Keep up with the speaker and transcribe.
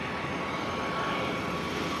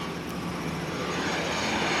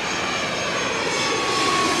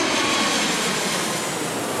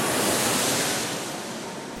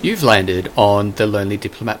You've landed on the Lonely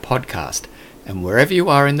Diplomat podcast, and wherever you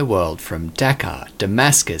are in the world, from Dakar,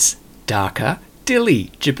 Damascus, Dhaka, Dili,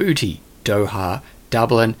 Djibouti, Doha,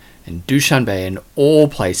 Dublin, and Dushanbe, and all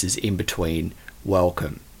places in between,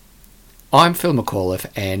 welcome. I'm Phil McAuliffe,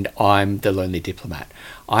 and I'm the Lonely Diplomat.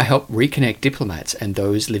 I help reconnect diplomats and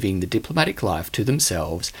those living the diplomatic life to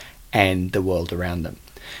themselves and the world around them.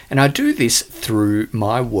 And I do this through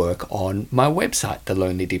my work on my website,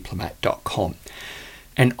 thelonelydiplomat.com.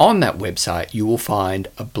 And on that website, you will find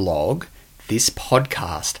a blog, this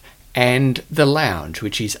podcast, and The Lounge,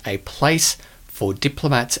 which is a place for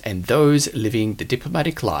diplomats and those living the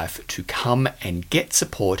diplomatic life to come and get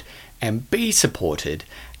support and be supported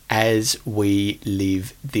as we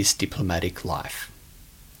live this diplomatic life.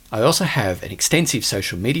 I also have an extensive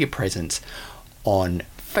social media presence on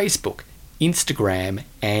Facebook, Instagram,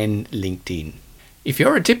 and LinkedIn. If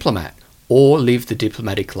you're a diplomat or live the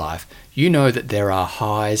diplomatic life, you know that there are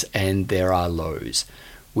highs and there are lows.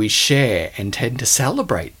 We share and tend to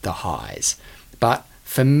celebrate the highs, but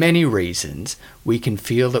for many reasons, we can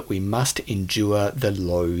feel that we must endure the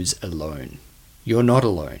lows alone. You're not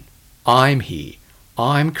alone. I'm here.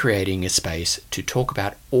 I'm creating a space to talk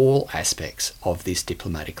about all aspects of this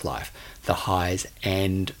diplomatic life, the highs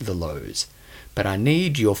and the lows. But I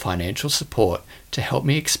need your financial support to help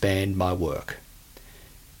me expand my work.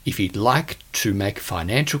 If you'd like to make a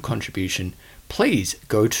financial contribution, please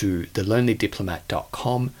go to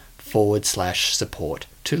thelonelydiplomat.com/support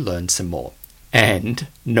to learn some more. And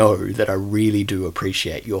know that I really do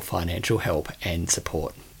appreciate your financial help and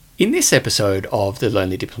support. In this episode of the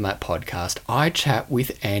Lonely Diplomat podcast, I chat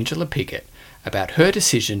with Angela Pickett about her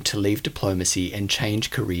decision to leave diplomacy and change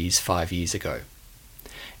careers 5 years ago.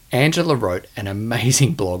 Angela wrote an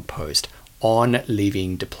amazing blog post on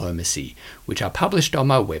leaving diplomacy, which I published on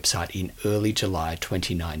my website in early July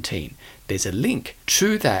 2019. There's a link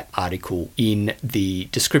to that article in the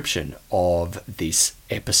description of this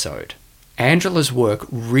episode. Angela's work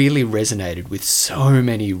really resonated with so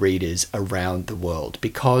many readers around the world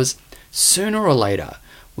because sooner or later,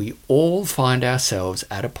 we all find ourselves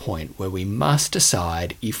at a point where we must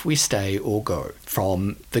decide if we stay or go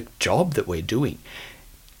from the job that we're doing,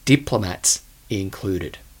 diplomats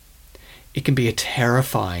included. It can be a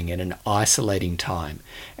terrifying and an isolating time,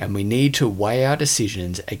 and we need to weigh our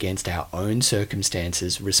decisions against our own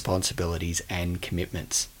circumstances, responsibilities, and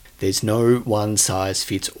commitments. There's no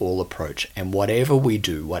one-size-fits-all approach, and whatever we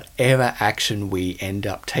do, whatever action we end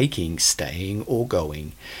up taking, staying or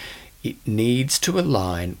going, it needs to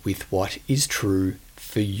align with what is true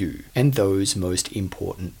for you and those most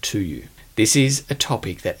important to you. This is a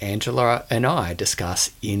topic that Angela and I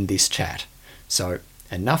discuss in this chat. So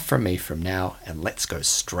enough from me from now, and let's go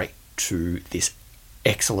straight to this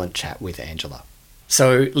excellent chat with Angela.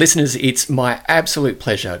 So listeners, it's my absolute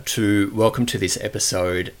pleasure to welcome to this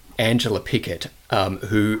episode Angela Pickett,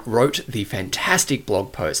 who wrote the fantastic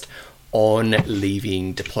blog post on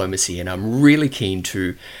leaving diplomacy, and I'm really keen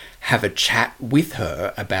to have a chat with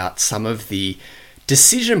her about some of the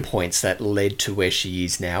decision points that led to where she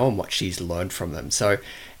is now and what she's learned from them. So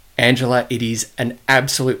Angela, it is an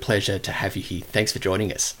absolute pleasure to have you here. Thanks for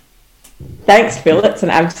joining us. Thanks, Phil. It's an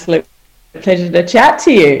absolute pleasure to chat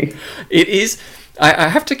to you. It is. I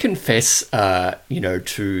have to confess,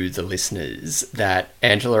 to the listeners that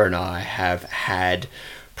Angela and I have had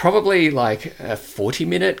probably like a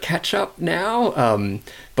 40-minute catch-up now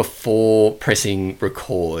before pressing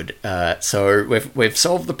record. So we've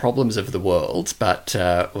solved the problems of the world, but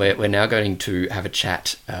we're now going to have a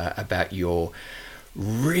chat about your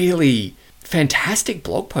really fantastic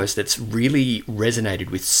blog post that's really resonated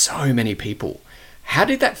with so many people. How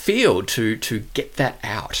did that feel to get that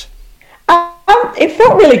out? It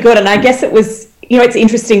felt really good, and I guess it was, it's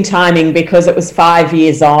interesting timing because it was 5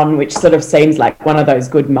 years on, which sort of seems like one of those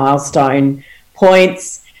good milestone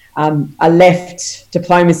points. I left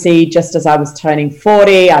diplomacy just as I was turning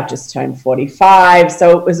 40. I've just turned 45,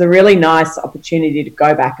 so it was a really nice opportunity to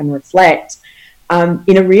go back and reflect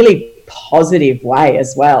in a really positive way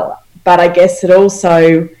as well. But I guess it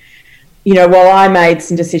also, while I made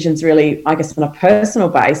some decisions really, I guess, on a personal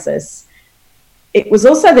basis, it was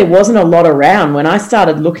also, there wasn't a lot around. When I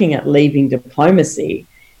started looking at leaving diplomacy,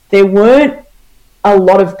 there weren't a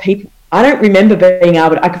lot of people. I don't remember being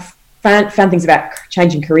able to, I found things about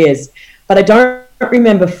changing careers, but I don't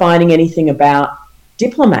remember finding anything about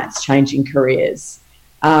diplomats changing careers.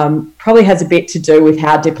 Probably has a bit to do with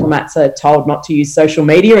how diplomats are told not to use social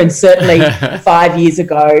media. And certainly 5 years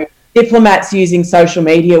ago, diplomats using social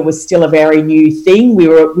media was still a very new thing. We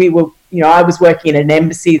were, I was working in an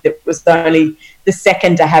embassy that was only the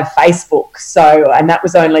second to have Facebook. So, and that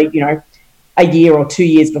was only, a year or 2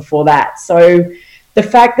 years before that. So the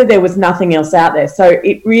fact that there was nothing else out there, so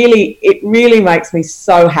it really makes me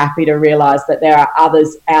so happy to realise that there are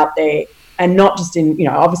others out there, and not just in, you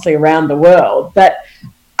know, obviously around the world, that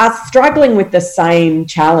are struggling with the same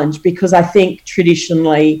challenge, because I think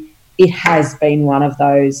traditionally it has been one of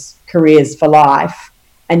those careers for life,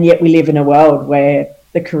 and yet we live in a world where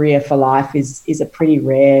the career for life is a pretty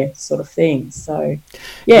rare sort of thing. So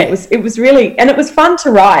yeah, it was really, and it was fun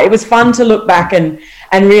to write. It was fun to look back and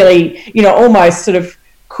really, you know, almost sort of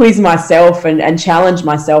quiz myself and challenge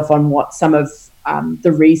myself on what some of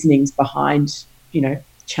the reasonings behind, you know,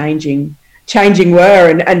 changing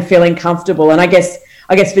were, and feeling comfortable. And I guess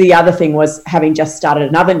for the other thing was having just started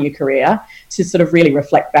another new career, to sort of really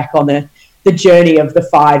reflect back on the journey of the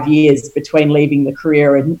 5 years between leaving the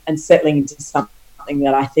career and settling into something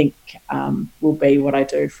that I think will be what I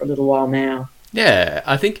do for a little while now. Yeah,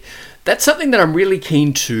 I think that's something that I'm really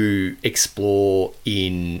keen to explore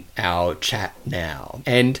in our chat now,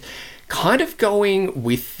 and kind of going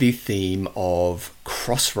with the theme of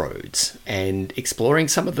crossroads and exploring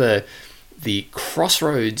some of the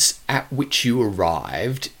crossroads at which you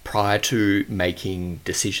arrived prior to making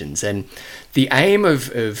decisions. And the aim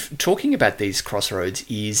of talking about these crossroads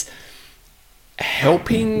is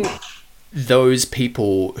helping those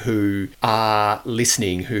people who are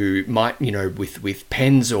listening, who might, you know, with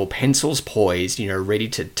pens or pencils poised, you know, ready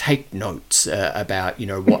to take notes about, you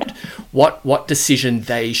know, what decision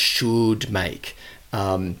they should make.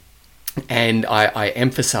 And I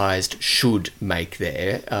emphasized should make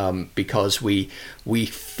there, because we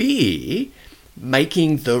fear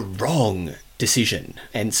making the wrong decision.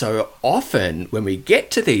 And so often when we get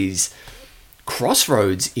to these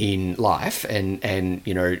crossroads in life, and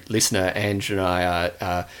you know, listener, Ange and I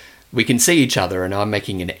are we can see each other, and I'm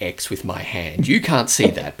making an X with my hand. You can't see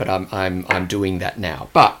that, but I'm doing that now.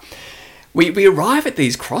 But we arrive at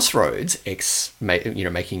these crossroads,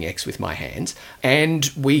 making X with my hands, and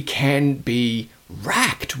we can be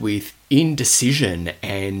racked with indecision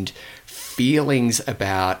and feelings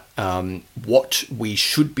about what we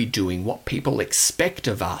should be doing, what people expect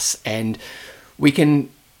of us, and we can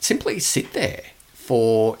simply sit there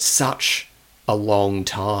for such a long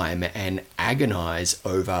time and agonize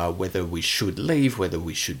over whether we should leave, whether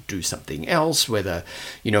we should do something else, whether,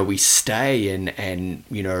 you know, we stay and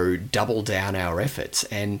you know, double down our efforts.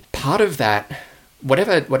 And part of that,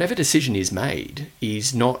 whatever decision is made,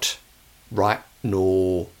 is not right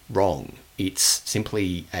nor wrong. It's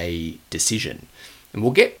simply a decision. And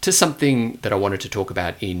we'll get to something that I wanted to talk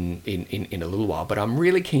about in a little while, but I'm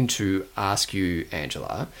really keen to ask you,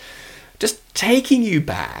 Angela, just taking you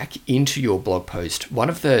back into your blog post, one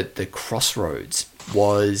of the crossroads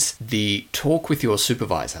was the talk with your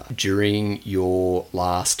supervisor during your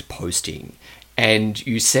last posting. And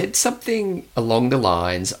you said something along the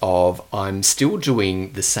lines of, I'm still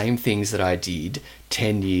doing the same things that I did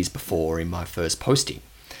 10 years before in my first posting.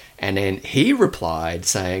 And then he replied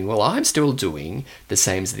saying, well, I'm still doing the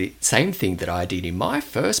same thing that I did in my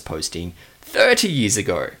first posting 30 years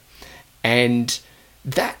ago. And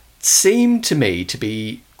that seemed to me to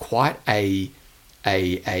be quite an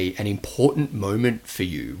important moment for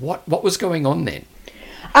you. What was going on then?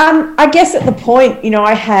 I guess at the point, you know,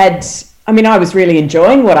 I was really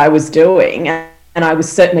enjoying what I was doing, and I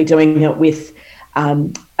was certainly doing it with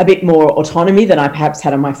a bit more autonomy than I perhaps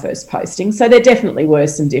had on my first posting. So there definitely were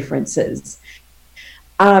some differences.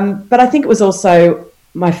 But I think it was also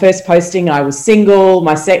my first posting, I was single.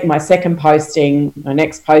 My second posting, my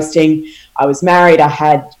next posting, I was married.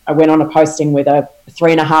 I went on a posting with a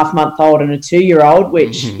 3.5-month-old and a 2-year-old,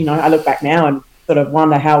 which, you know, I look back now and sort of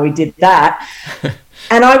wonder how we did that.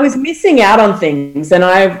 And I was missing out on things. And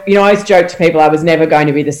I always joke to people I was never going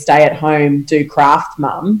to be the stay-at-home, do craft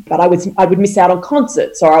mum, but I would miss out on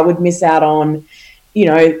concerts, or I would miss out on, you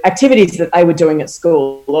know, activities that they were doing at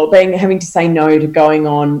school, or having to say no to going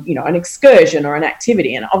on, you know, an excursion or an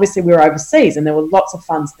activity. And obviously we were overseas and there were lots of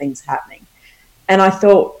fun things happening. And I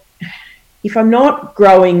thought, if I'm not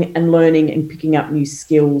growing and learning and picking up new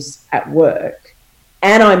skills at work,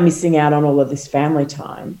 and I'm missing out on all of this family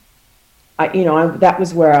time, that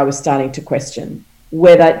was where I was starting to question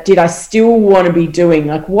whether did I still want to be doing,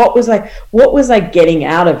 like, what was I getting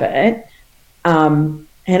out of it? And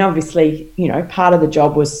obviously, you know, part of the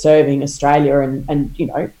job was serving Australia and you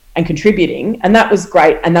know, and contributing, and that was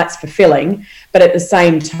great and that's fulfilling. But at the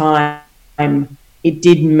same time, it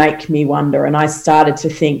did make me wonder, and I started to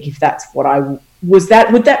think, if that's what would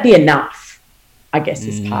that be enough? I guess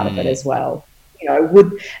is part of it as well. You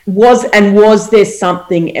know, was there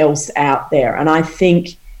something else out there? And I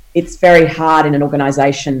think it's very hard in an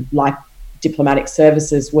organisation like Diplomatic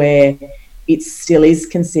Services, where it still is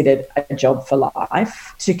considered a job for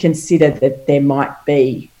life, to consider that there might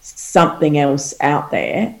be something else out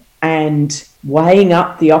there, and weighing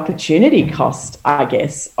up the opportunity cost, I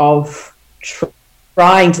guess, of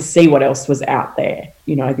trying to see what else was out there.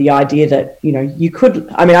 You know, the idea that, you know, you could,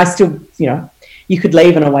 I mean, I still, you know, you could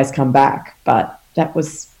leave and always come back, but that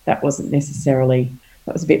wasn't necessarily,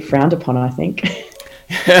 that was a bit frowned upon, I think.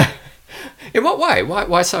 In what way?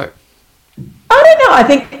 Why so? I don't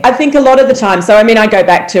know. I think a lot of the time. So I mean, I go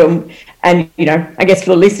back to, and you know, I guess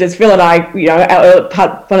for the listeners, Phil and I, you know,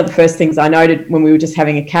 one of the first things I noted when we were just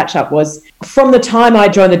having a catch up was, from the time I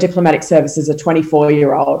joined the diplomatic service as a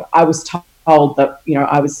 24-year-old, I was told that, you know,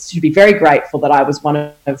 I was to be very grateful that I was one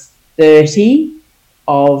of 30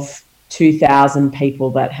 of 2,000 people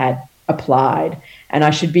that had applied, and I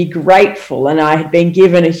should be grateful, and I had been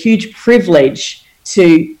given a huge privilege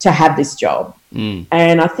to have this job.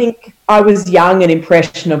 And I think I was young and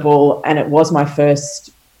impressionable, and it was my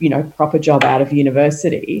first, you know, proper job out of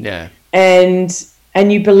university. Yeah. And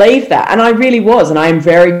you believe that, and I really was, and I am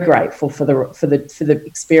very grateful for the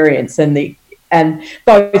experience and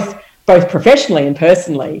both professionally and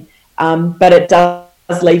personally. But it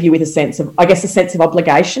does leave you with a sense of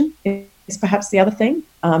obligation is perhaps the other thing.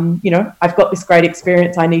 You know, I've got this great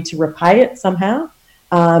experience, I need to repay it somehow.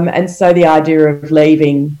 And so the idea of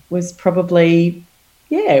leaving was probably,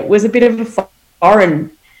 it was a bit of a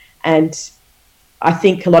foreign. And I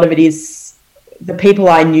think a lot of it is the people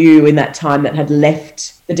I knew in that time that had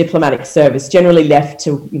left the diplomatic service generally left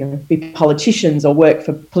to, you know, be politicians or work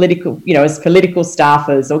for political, you know, as political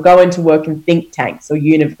staffers, or go into work in think tanks or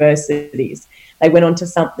universities. They went on to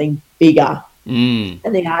something bigger. And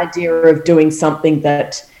the idea of doing something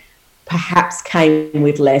that perhaps came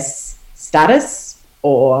with less status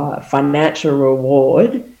or financial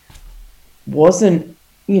reward wasn't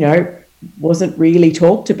really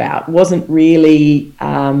talked about, wasn't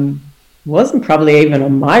probably even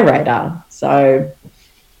on my radar. So,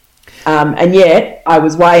 and yet I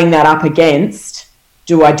was weighing that up against,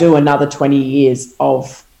 do I do another 20 years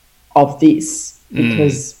of this?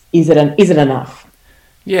 Because is it enough?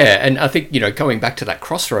 Yeah, and I think, you know, going back to that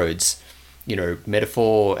crossroads, you know,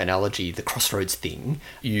 metaphor, analogy, the crossroads thing,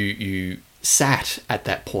 you sat at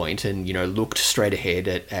that point and, you know, looked straight ahead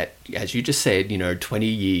at, as you just said, you know, 20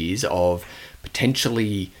 years of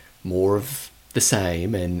potentially more of the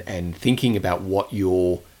same, and thinking about what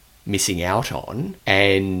you're missing out on,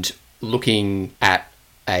 and looking at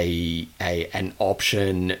an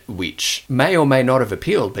option which may or may not have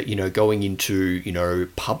appealed, but, you know, going into, you know,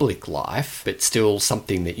 public life, but still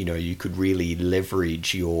something that, you know, you could really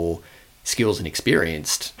leverage your skills and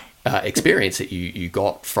experience that you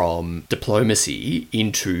got from diplomacy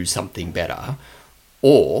into something better.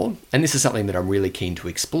 Or, and this is something that I'm really keen to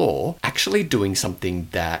explore, actually doing something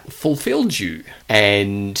that fulfilled you,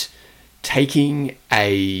 and taking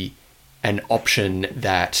an option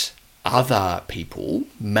that other people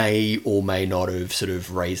may or may not have sort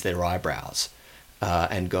of raised their eyebrows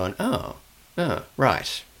and gone, oh,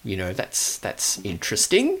 right, you know, that's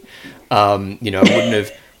interesting. You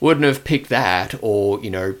know, wouldn't have picked that, or, you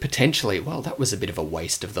know, potentially, well, that was a bit of a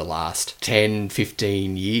waste of the last 10,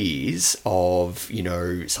 15 years of, you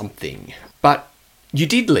know, something. But you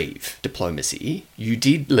did leave diplomacy. You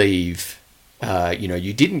did leave, you know,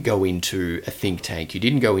 you didn't go into a think tank. You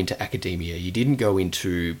didn't go into academia. You didn't go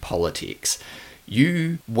into politics.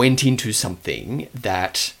 You went into something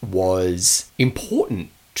that was important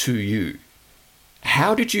to you.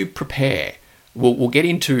 How did you prepare? We'll get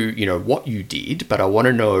into, you know, what you did, but I want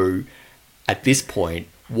to know at this point,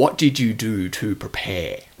 what did you do to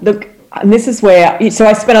prepare? Look, and this is where, so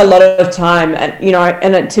I spent a lot of time, and, you know,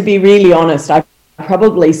 and to be really honest, I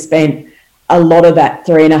probably spent a lot of that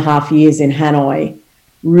 3.5 years in Hanoi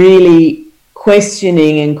really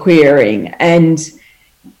questioning and querying. And,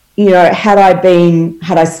 you know, had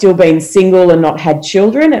I still been single and not had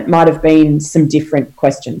children, it might have been some different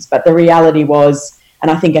questions. But the reality was, and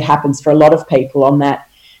I think it happens for a lot of people on that,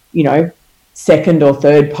 you know, second or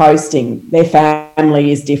third posting, their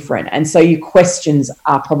family is different. And so your questions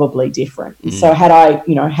are probably different. So had I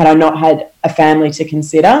not had a family to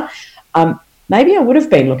consider, maybe I would have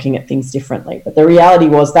been looking at things differently. But the reality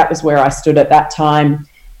was that was where I stood at that time,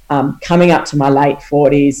 coming up to my late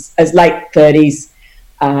 30s,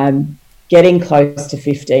 getting close to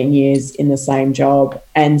 15 years in the same job,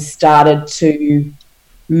 and started to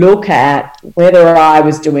look at whether I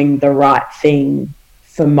was doing the right thing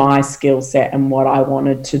for my skill set and what I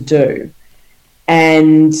wanted to do.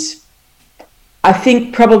 And I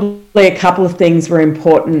think probably a couple of things were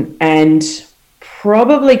important and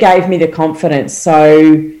probably gave me the confidence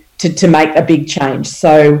to make a big change.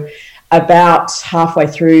 So about halfway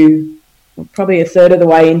through, probably a third of the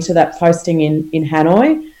way into that posting in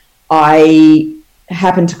Hanoi, I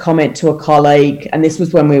happened to comment to a colleague, and this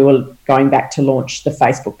was when we were going back to launch the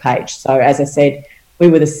Facebook page. So as I said, we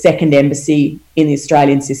were the second embassy in the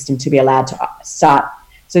Australian system to be allowed to start.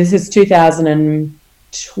 So this is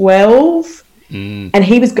 2012, and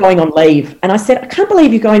he was going on leave. And I said, I can't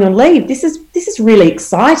believe you're going on leave. This is really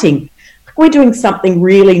exciting. We're doing something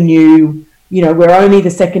really new. You know, we're only the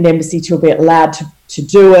second embassy to be allowed to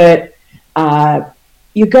do it.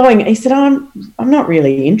 You're going. He said, I'm not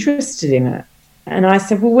really interested in it. And I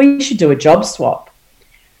said, well, we should do a job swap.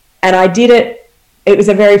 And I did it. It was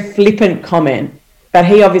a very flippant comment, but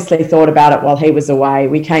he obviously thought about it while he was away.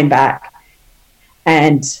 We came back.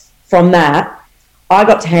 And from that, I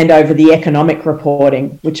got to hand over the economic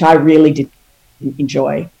reporting, which I really didn't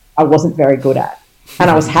enjoy. I wasn't very good at. And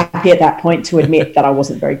I was happy at that point to admit that I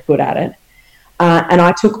wasn't very good at it. And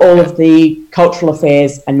I took all of the cultural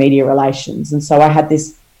affairs and media relations. And so I had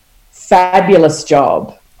this fabulous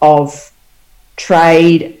job of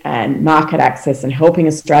trade and market access and helping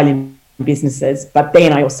Australian businesses. But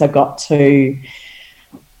then I also got to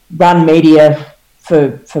run media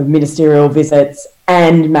for ministerial visits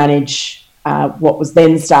and manage what was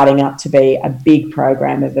then starting up to be a big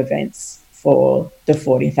program of events for the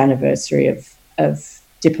 40th anniversary of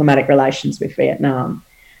diplomatic relations with Vietnam.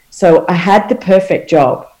 So I had the perfect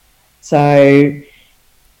job. But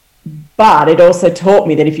it also taught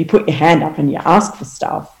me that if you put your hand up and you ask for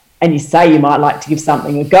stuff and you say you might like to give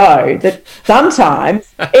something a go, that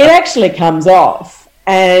sometimes it actually comes off.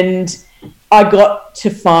 And I got to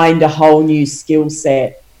find a whole new skill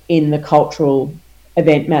set in the cultural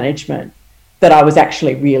event management that I was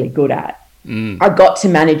actually really good at. I got to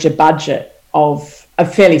manage a budget of a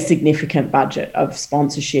fairly significant budget of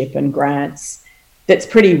sponsorship and grants that's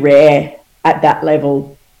pretty rare at that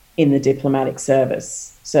level in the diplomatic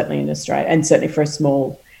service, certainly in Australia, and certainly for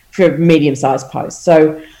a medium-sized post.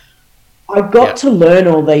 So I got to learn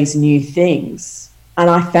all these new things, and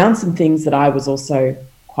I found some things that I was also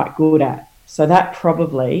quite good at. So that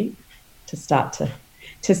probably, to start to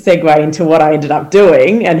segue into what I ended up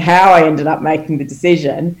doing and how I ended up making the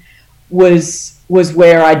decision, was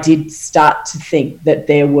where I did start to think that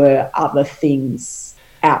there were other things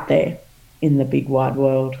out there in the big wide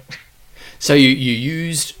world. So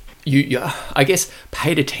you I guess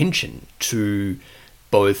paid attention to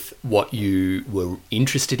both what you were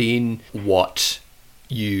interested in, what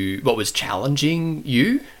was challenging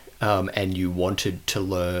you, and you wanted to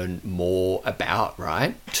learn more about,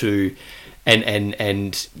 right?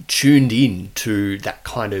 And tuned in to that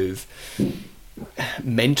kind of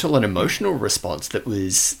mental and emotional response that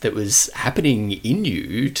was happening in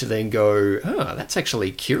you to then go, oh, that's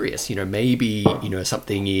actually curious. You know, maybe, you know,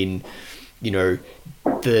 something in, you know,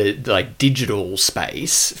 the like digital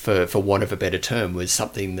space, for want of a better term, was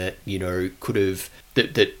something that, you know, could have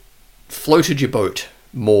that floated your boat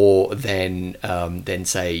more than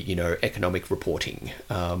say, you know, economic reporting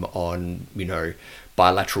on, you know,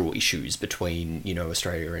 bilateral issues between, you know,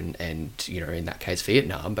 Australia and you know, in that case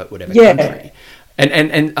Vietnam, but whatever country.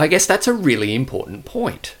 And I guess that's a really important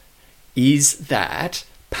point, is that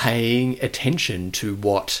paying attention to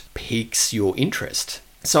what piques your interest.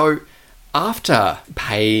 So after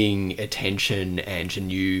paying attention, and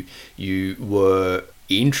you were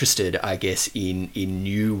interested, I guess, in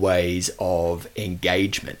new ways of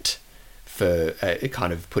engagement, for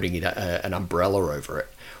kind of putting it an umbrella over it.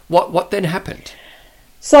 What then happened?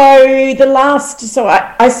 So I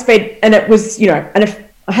spent, and it was, you know, and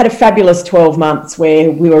I had a fabulous 12 months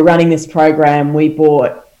where we were running this program. We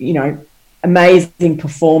brought, you know, amazing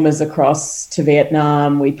performers across to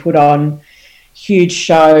Vietnam. We put on huge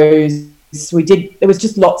shows. There was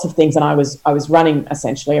just lots of things, and I was running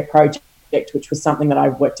essentially a project, which was something that I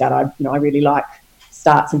worked out. I really like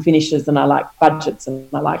starts and finishes, and I like budgets, and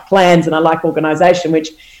I like plans, and I like organisation,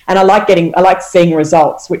 and I like seeing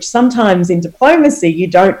results, which sometimes in diplomacy you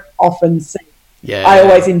don't often see. Yeah. I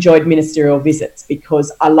always enjoyed ministerial visits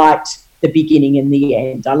because I liked the beginning and the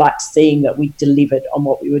end. I liked seeing that we delivered on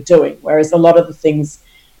what we were doing. Whereas a lot of the things,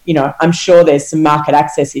 you know, I'm sure there's some market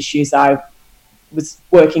access issues I was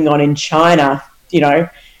working on in China, you know,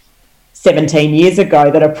 17 years ago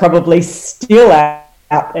that are probably still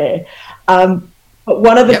out there. But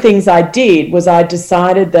one of the things I did was I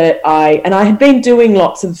decided that I had been doing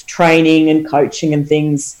lots of training and coaching and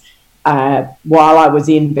things while I was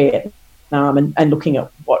in Vietnam, and looking at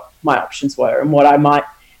what my options were and what I might,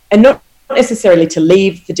 and not necessarily to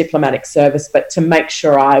leave the diplomatic service, but to make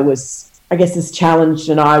sure I was, I guess, as challenged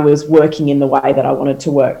and I was working in the way that I wanted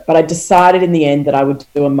to work. But I decided in the end that I would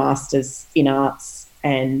do a master's in arts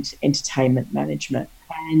and entertainment management.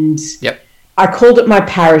 And Yep. I called it my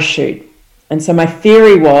parachute. And so my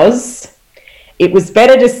theory was it was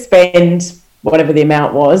better to spend whatever the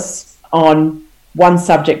amount was on one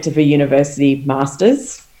subject of a university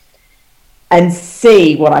master's and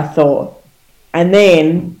see what I thought. And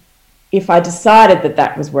then if I decided that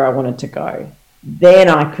that was where I wanted to go, then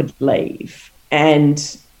I could leave.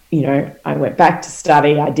 And, you know, I went back to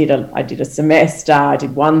study. I did a semester. I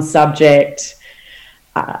did one subject.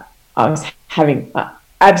 I was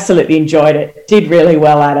absolutely enjoyed it, did really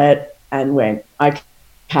well at it, and went,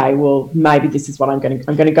 okay, well, maybe this is what I'm going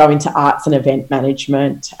to go into arts and event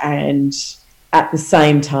management. And at the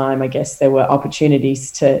same time, I guess there were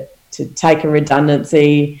opportunities to take a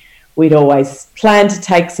redundancy. We'd always planned to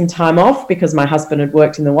take some time off because my husband had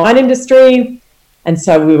worked in the wine industry. And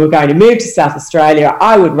so we were going to move to South Australia.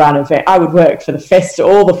 I would work for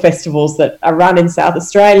all the festivals that are run in South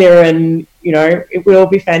Australia, and, you know, it will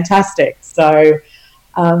be fantastic. So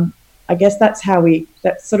I guess that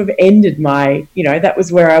sort of ended my, you know, that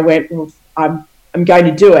was where I went, well, I'm going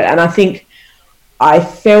to do it. And I think I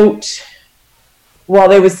felt, while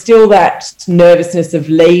there was still that nervousness of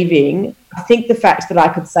leaving, I think the fact that I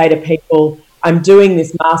could say to people, I'm doing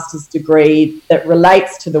this master's degree that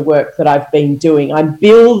relates to the work that I've been doing. I'm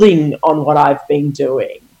building on what I've been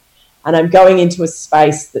doing. And I'm going into a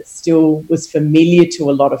space that still was familiar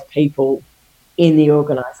to a lot of people in the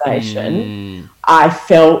organisation. I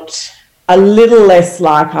felt a little less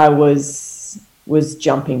like I was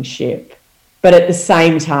jumping ship. But at the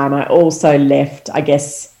same time, I also left, I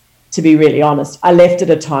guess, to be really honest, I left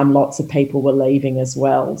at a time lots of people were leaving as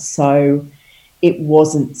well. So it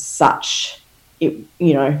wasn't you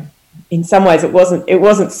know, in some ways it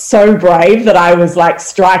wasn't so brave that I was like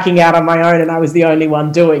striking out on my own and I was the only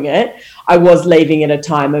one doing it. I was leaving at a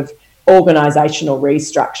time of organisational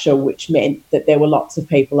restructure, which meant that there were lots of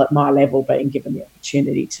people at my level being given the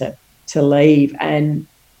opportunity to leave. And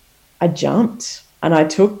I jumped. And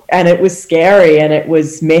and it was scary and it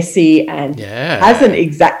was messy and hasn't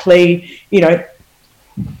exactly, you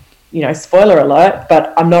know, spoiler alert,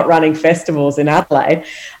 but I'm not running festivals in Adelaide.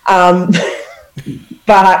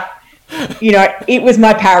 But, you know, it was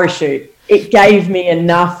my parachute. It gave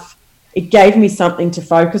me something to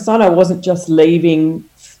focus on. I wasn't just leaving,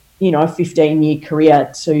 you know, a 15-year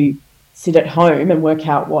career to sit at home and work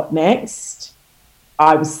out what next.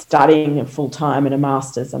 I was studying full-time in a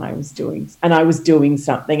master's and I was doing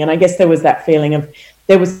something. And I guess there was that feeling of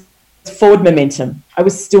there was forward momentum. I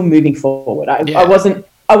was still moving forward. I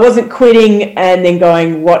wasn't quitting and then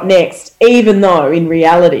going, what next? Even though in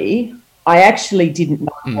reality, I actually didn't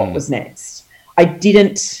know what was next. I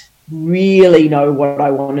didn't really know what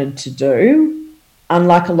I wanted to do.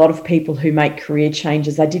 Unlike a lot of people who make career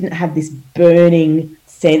changes, I didn't have this burning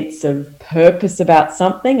sense of purpose about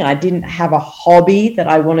something. I didn't have a hobby that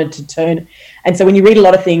I wanted to turn. And so when you read a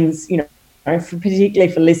lot of things, you know,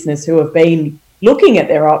 particularly for listeners who have been looking at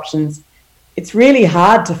their options, it's really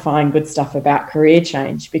hard to find good stuff about career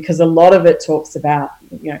change because a lot of it talks about,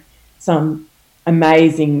 you know, some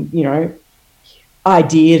amazing, you know,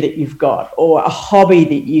 idea that you've got or a hobby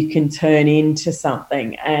that you can turn into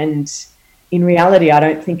something. And in reality, I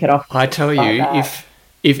don't think it offers. I tell you,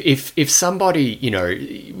 if somebody, you know,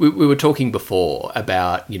 we were talking before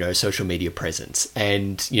about, you know, social media presence,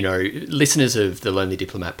 and, you know, listeners of the Lonely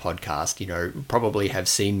Diplomat podcast, you know, probably have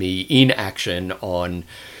seen me in action on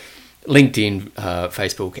LinkedIn,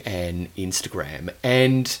 Facebook and Instagram,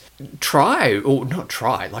 and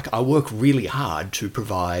I work really hard to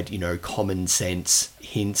provide, you know, common sense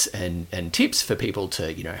hints and tips for people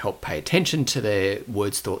to, you know, help pay attention to their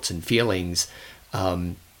words, thoughts and feelings,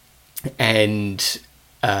 and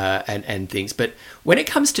things. But when it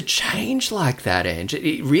comes to change like that, Ange,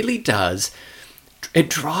 it really does. It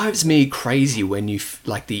drives me crazy when you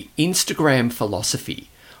like the Instagram philosophy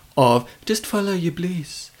of just follow your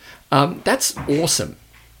bliss. That's awesome.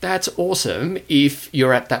 That's awesome if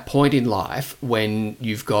you're at that point in life when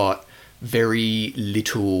you've got very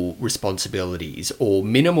little responsibilities or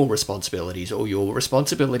minimal responsibilities, or your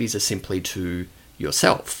responsibilities are simply to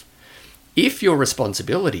yourself. If your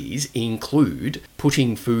responsibilities include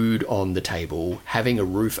putting food on the table, having a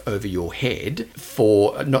roof over your head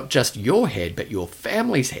for not just your head, but your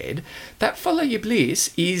family's head, that follow your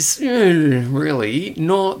bliss is really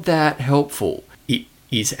not that helpful. It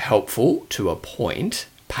is helpful to a point,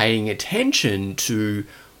 paying attention to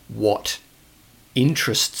what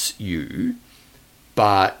interests you,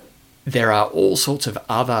 but there are all sorts of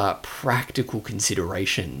other practical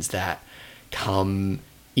considerations that come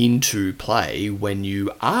into play when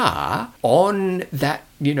you are on that,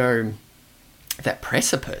 you know, that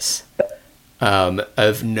precipice.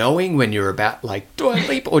 of knowing when you're about, like, do I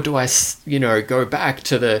leap or do I, go back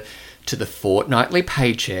to the fortnightly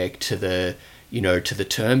paycheck, to the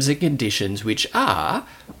terms and conditions, which are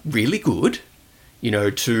really good,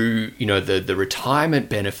 to, the retirement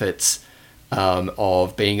benefits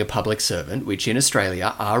of being a public servant, which in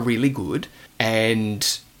Australia are really good.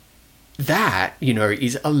 And that,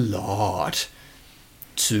 is a lot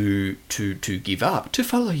to give up, to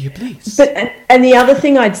follow your bliss. But and the other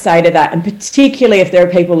thing I'd say to that, and particularly if there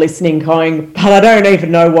are people listening going, but I don't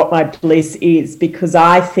even know what my bliss is, because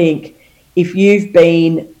I think if you've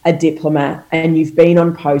been a diplomat and you've been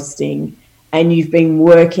on posting and you've been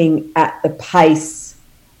working at the pace,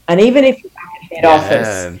 and even if you're back at head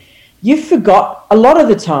office, you've forgot a lot of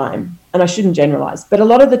the time, and I shouldn't generalise, but a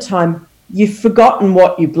lot of the time you've forgotten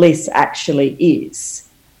what your bliss actually is.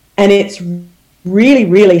 And it's really,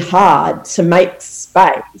 really hard to make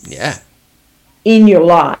space in your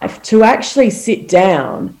life to actually sit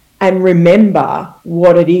down and remember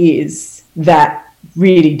what it is that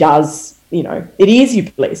really does, it is your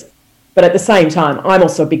bliss. But at the same time, I'm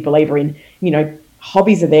also a big believer in,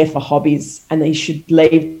 hobbies are there for hobbies and you should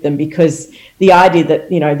leave them, because the idea that,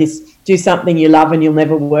 this do something you love and you'll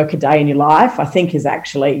never work a day in your life, I think is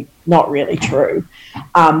actually not really true.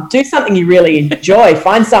 Do something you really enjoy.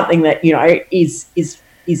 Find something that, is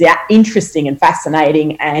interesting and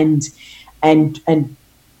fascinating and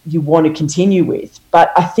you want to continue with.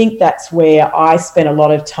 But I think that's where I spent a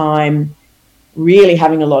lot of time really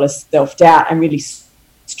having a lot of self-doubt and really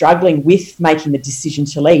struggling with making the decision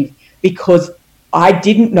to leave, because I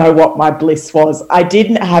didn't know what my bliss was. I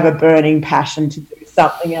didn't have a burning passion to do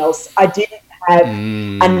something else. I didn't have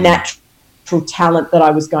a natural talent that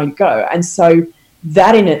I was going to go. And so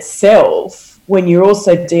that in itself, when you're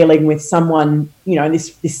also dealing with someone,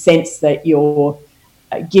 this sense that you're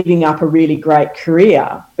giving up a really great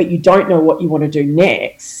career, but you don't know what you want to do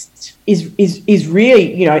next, is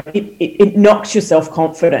really, it knocks your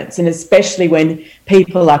self-confidence. And especially when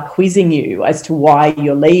people are quizzing you as to why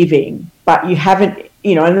you're leaving, but you haven't,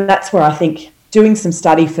 and that's where I think doing some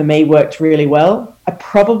study for me worked really well. I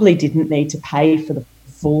probably didn't need to pay for the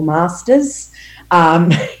full masters.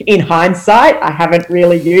 In hindsight, I haven't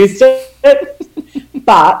really used it,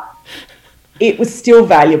 but it was still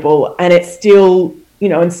valuable, and it's still,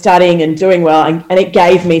 and studying and doing well, and it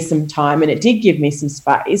gave me some time, and it did give me some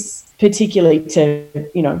space, particularly to,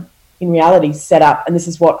 in reality set up, and this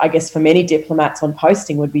is what I guess for many diplomats on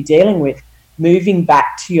posting would be dealing with, moving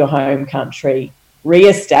back to your home country,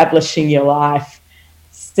 re-establishing your life,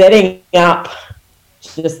 setting up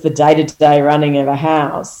just the day-to-day running of a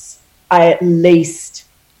house. I at least,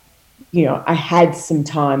 I had some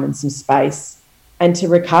time and some space, and to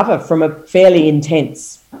recover from a fairly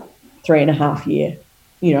intense 3.5 year,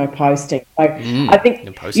 posting. So I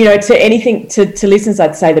think, to anything, to listeners,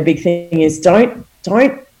 I'd say the big thing is don't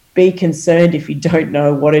be concerned if you don't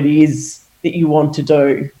know what it is that you want to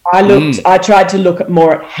do. I tried to look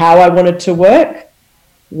more at how I wanted to work,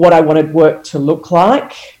 what I wanted work to look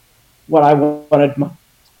like, what I wanted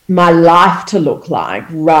my life to look like,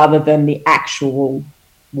 rather than the actual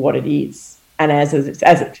what it is. And as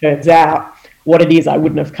it turns out, what it is I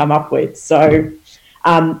wouldn't have come up with. So,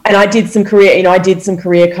 and I did some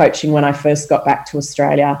career coaching when I first got back to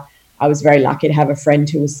Australia. I was very lucky to have a friend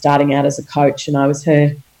who was starting out as a coach, and I was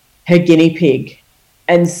her guinea pig.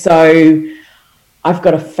 And so I've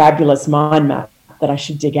got a fabulous mind map that I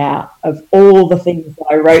should dig out of all the things that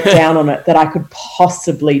I wrote down on it that I could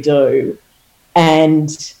possibly do.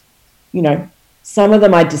 And, some of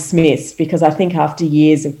them I dismissed, because I think after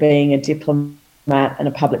years of being a diplomat and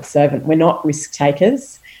a public servant, we're not risk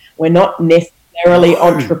takers. We're not necessarily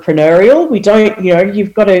entrepreneurial. We don't,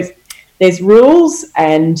 there's rules,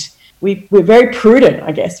 and we're very prudent,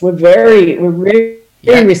 I guess. We're very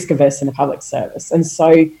risk averse in the public service. And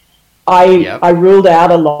so I ruled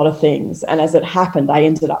out a lot of things. And as it happened, I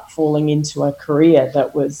ended up falling into a career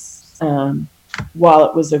that was, while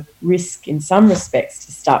it was a risk in some respects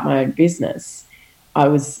to start my own business, I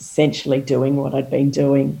was essentially doing what I'd been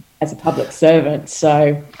doing as a public servant.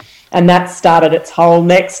 So, and that started its whole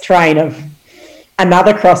next train of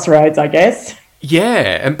another crossroads, I guess.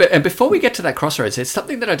 Yeah, and before we get to that crossroads, there's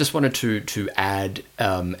something that I just wanted to add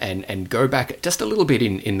and go back just a little bit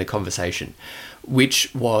in the conversation,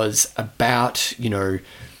 which was about,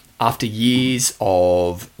 after years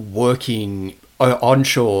of working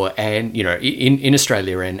onshore and, in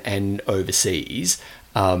Australia and overseas,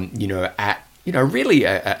 at, really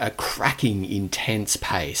a cracking, intense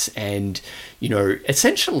pace, and,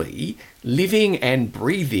 essentially living and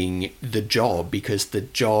breathing the job, because the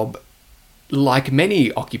job like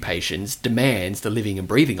many occupations, demands the living and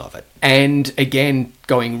breathing of it. And again,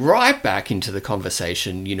 going right back into the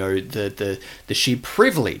conversation, the sheer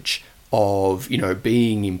privilege of,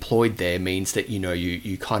 being employed there means that,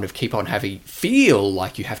 you kind of keep on feel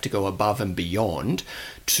like you have to go above and beyond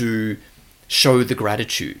to show the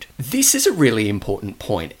gratitude. This is a really important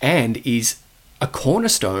point and is a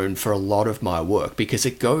cornerstone for a lot of my work because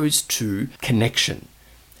it goes to connection.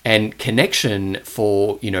 And connection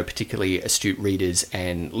for, particularly astute readers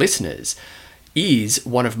and listeners is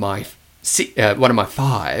one of my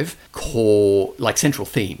 5 core, central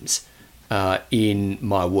themes in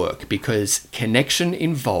my work, because connection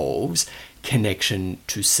involves connection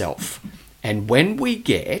to self. And when we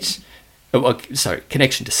get,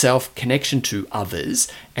 connection to self, connection to others,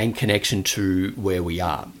 and connection to where we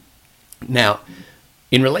are. Now,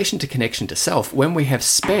 in relation to connection to self, when we have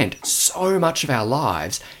spent so much of our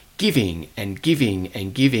lives giving and giving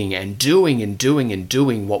and giving and doing and doing and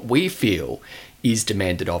doing what we feel is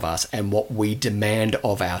demanded of us and what we demand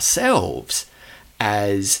of ourselves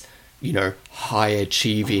as, high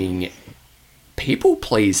achieving people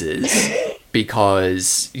pleasers,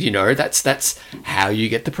 because, that's how you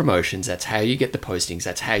get the promotions, that's how you get the postings,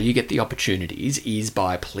 that's how you get the opportunities, is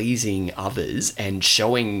by pleasing others and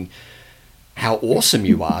showing how awesome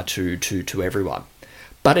you are to everyone.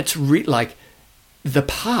 But it's the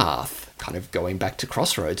path, kind of going back to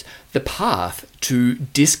Crossroads, the path to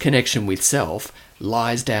disconnection with self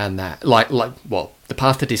lies down that, the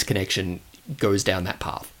path to disconnection goes down that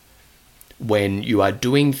path. When you are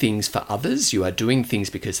doing things for others, you are doing things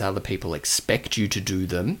because other people expect you to do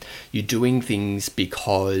them, you're doing things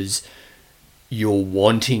because you're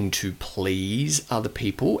wanting to please other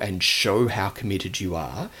people and show how committed you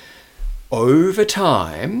are. Over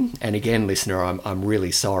time, and again, listener, I'm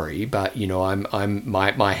really sorry, but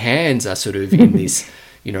my hands are sort of in this,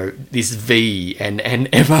 this V and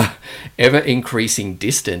ever increasing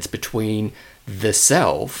distance between the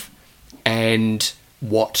self and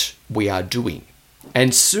what we are doing.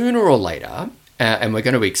 And sooner or later, and we're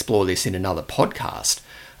going to explore this in another podcast,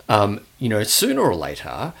 sooner or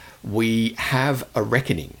later we have a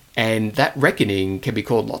reckoning. And that reckoning can be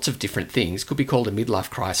called lots of different things. Could be called a midlife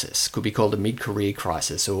crisis, could be called a mid-career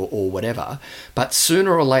crisis or whatever. But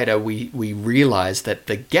sooner or later, we realize that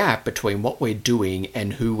the gap between what we're doing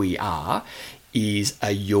and who we are is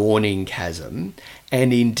a yawning chasm.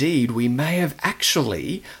 And indeed, we may have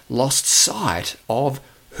actually lost sight of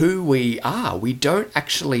who we are. We don't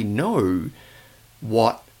actually know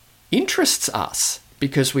what interests us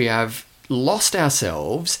because we have lost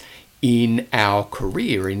ourselves in our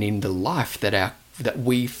career and in the life that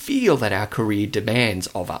we feel that our career demands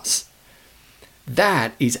of us.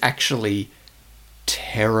 That is actually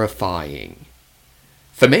terrifying.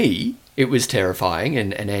 For me, it was terrifying,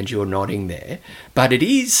 and Angie, you're nodding there, but it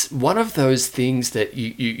is one of those things that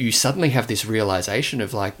you suddenly have this realization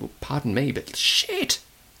of well, pardon me, but shit,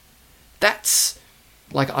 that's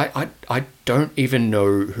I don't even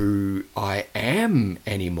know who I am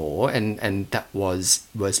anymore, and that was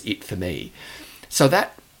it for me. So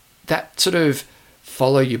that sort of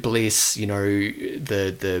follow your bliss,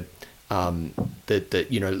 the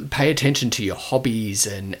pay attention to your hobbies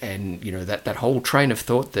and that whole train of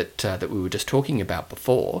thought that we were just talking about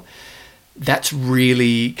before. That's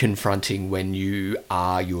really confronting when you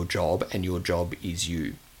are your job and your job is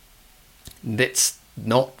you. Let's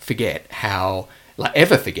not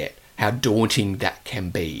ever forget how daunting that can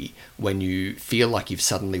be when you feel like you've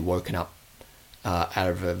suddenly woken up out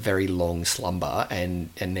of a very long slumber and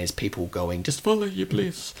there's people going, just follow your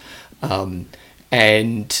bliss.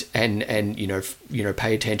 And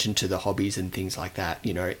pay attention to the hobbies and things like that.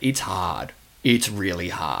 It's hard. It's really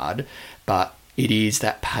hard, but it is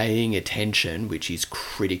that paying attention which is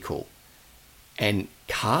critical, and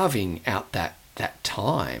carving out that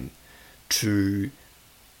time to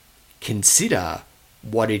consider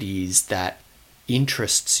what it is that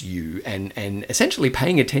interests you, and essentially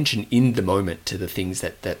paying attention in the moment to the things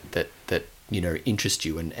that interest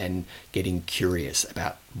you, and getting curious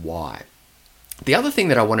about why. The other thing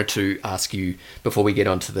that I wanted to ask you before we get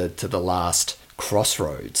on to the last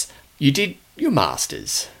crossroads, you did your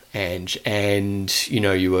masters, and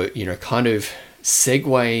you were kind of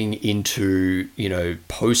segueing into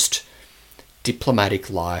post diplomatic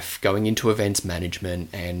life, going into events management,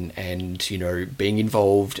 and being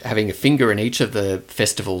involved, having a finger in each of the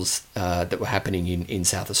festivals that were happening in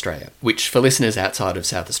South Australia. Which, for listeners outside of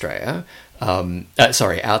South Australia,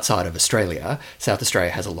 outside of Australia, South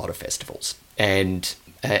Australia has a lot of festivals. And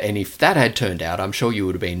if that had turned out, I'm sure you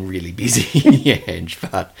would have been really busy, Ange.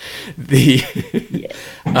 But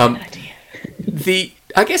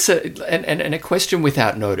I guess and a question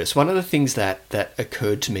without notice. One of the things that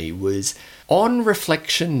occurred to me was, on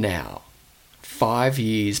reflection now, 5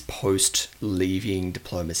 years post leaving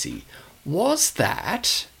diplomacy, was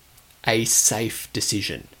that a safe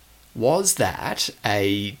decision? Was that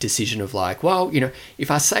a decision of like, well, if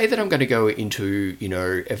I say that I'm going to go into,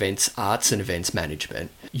 arts and events management,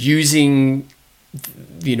 using,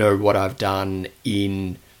 what I've done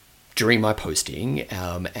during my posting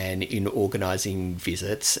and in organising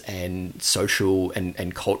visits and social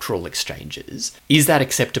and cultural exchanges, is that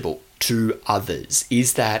acceptable to others?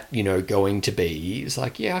 Is that, going to be, it's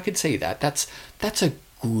like, yeah, I could see that. That's a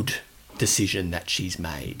good decision that she's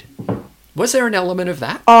made. Was there an element of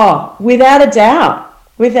that? Oh, without a doubt.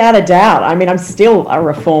 Without a doubt. I mean, I'm still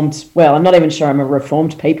I'm not even sure I'm a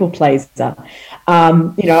reformed people pleaser. I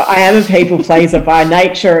am a people pleaser by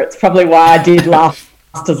nature. It's probably why I did last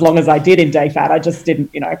as long as I did in DFAT. I just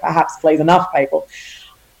didn't, perhaps please enough people.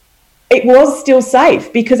 It was still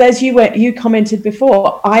safe because, as you commented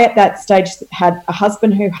before, I at that stage had a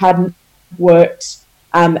husband who hadn't worked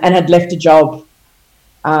and had left a job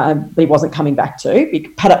that he wasn't coming back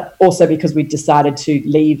to, but also because we decided to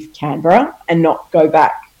leave Canberra and not go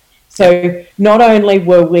back. So not only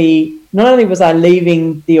was I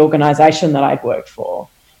leaving the organisation that I'd worked for,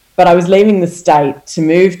 but I was leaving the state to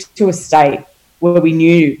move to a state where we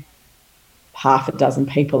knew half a dozen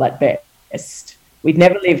people at best. We'd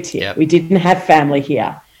never lived here. Yep. We didn't have family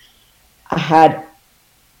here. I had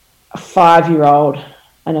a 5-year-old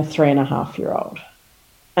and a 3.5-year-old.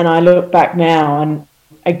 And I look back now and,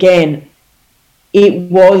 again,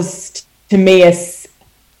 it was to me a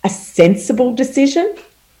sensible decision.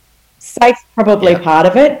 Safe, probably part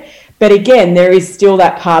of it, but again, there is still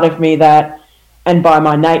that part of me that, and by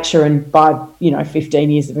my nature and by 15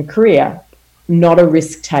 years of a career, not a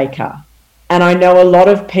risk taker. And I know a lot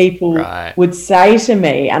of people would say to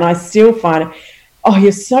me, and I still find, "Oh,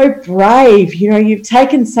 you're so brave. You've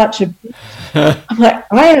taken such a." I'm like,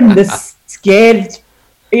 I am the scared.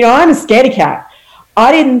 I'm a scaredy cat.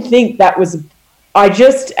 I didn't think that was, I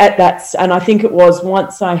just at that, and I think it was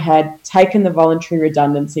once I had taken the voluntary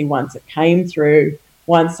redundancy, once it came through,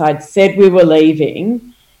 once I'd said we were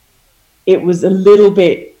leaving, it was a little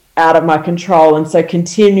bit out of my control. And so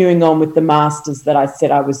continuing on with the masters that I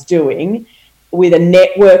said I was doing, with a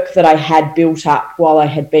network that I had built up while I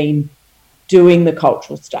had been doing the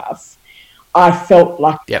cultural stuff, I felt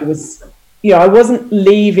like it was, I wasn't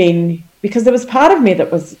leaving, because there was part of me that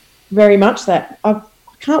was very much that I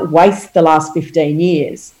can't waste the last 15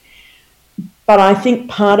 years. But I think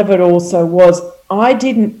part of it also was I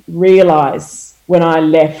didn't realise when I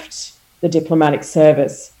left the diplomatic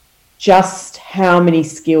service just how many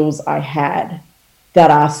skills I had that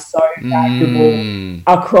are so valuable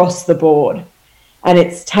across the board. And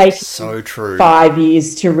it's taken 5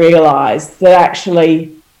 years to realise that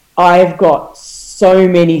actually I've got so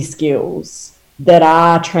many skills that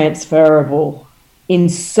are transferable in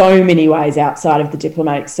so many ways outside of the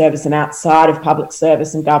diplomatic service and outside of public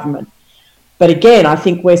service and government. But again, I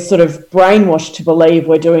think we're sort of brainwashed to believe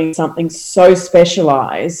we're doing something so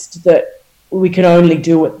specialised that we can only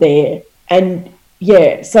do it there. And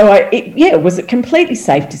so it was a completely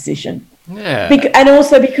safe decision. Yeah. And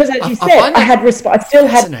also because, as you said, I still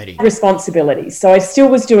had responsibilities. So I still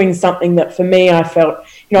was doing something that for me, I felt,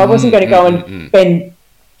 I wasn't going to go and spend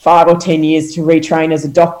 5 or 10 years to retrain as a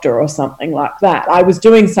doctor or something like that. I was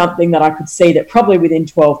doing something that I could see that probably within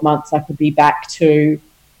 12 months I could be back to,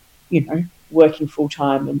 working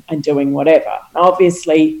full-time and doing whatever. And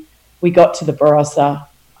obviously, we got to the Barossa.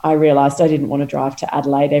 I realised I didn't want to drive to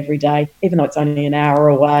Adelaide every day, even though it's only an hour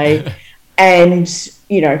away. And,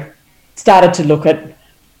 started to look at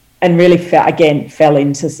and really fell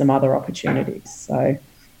into some other opportunities. So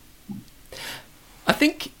I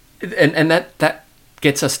think, and that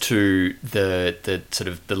gets us to the sort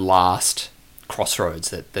of the last crossroads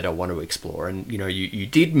that I want to explore. And you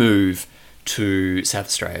did move to South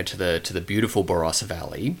Australia, to the beautiful Barossa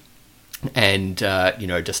Valley, and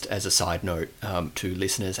just as a side note to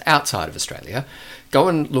listeners outside of Australia, go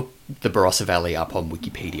and look the Barossa Valley up on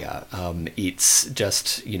Wikipedia. It's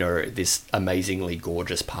just this amazingly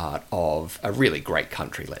gorgeous part of a really great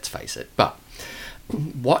country, let's face it. But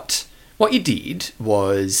what you did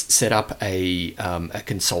was set up a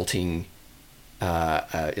consulting,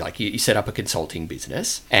 you set up a consulting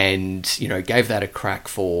business and, gave that a crack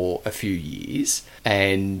for a few years,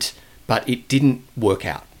 but it didn't work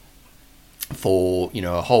out for,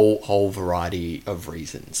 a whole variety of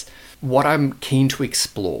reasons. What I'm keen to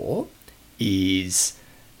explore is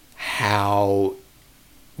how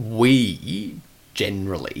we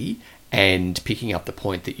generally, And picking up the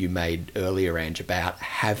point that you made earlier, Ange, about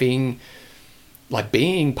having, like,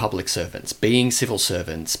 being public servants, being civil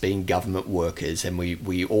servants, being government workers, and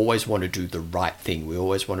we always want to do the right thing. We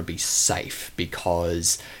always want to be safe,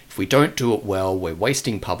 because if we don't do it well, we're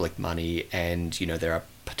wasting public money, and, you know, there are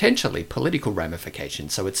potentially political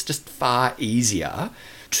ramifications. So it's just far easier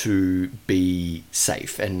to be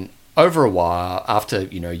safe. And over a while, after,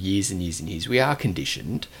 you know, years and years and years, we are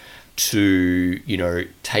conditioned to, you know,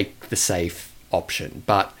 take the safe option.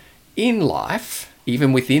 But in life,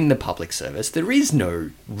 even within the public service, there is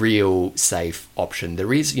no real safe option.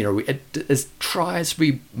 There is, you know, as try as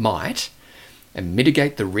we might and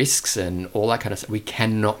mitigate the risks and all that kind of stuff, we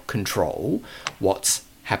cannot control what's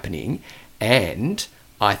happening. And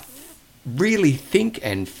I really think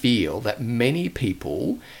and feel that many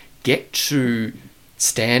people get to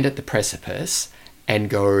stand at the precipice and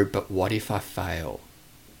go, but what if I fail?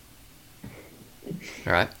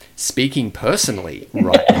 All right. Speaking personally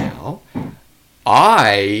right now,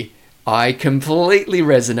 I completely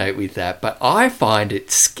resonate with that, but I find it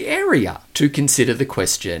scarier to consider the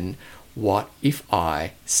question, what if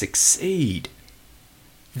I succeed?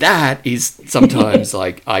 That is sometimes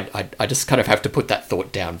like I just kind of have to put that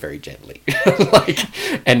thought down very gently, like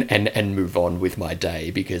and move on with my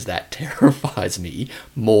day, because that terrifies me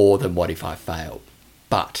more than what if I fail.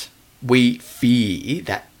 But we fear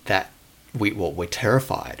that we're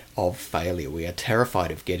terrified of failure. We are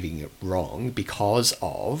terrified of getting it wrong because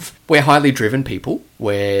of we're highly driven people.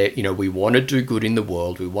 Where, you know, we want to do good in the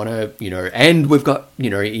world. We want to, you know, and we've got, you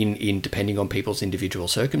know, in depending on people's individual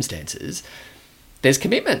circumstances, there's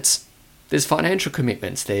commitments. There's financial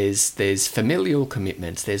commitments. There's familial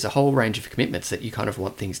commitments. There's a whole range of commitments that you kind of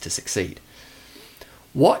want things to succeed.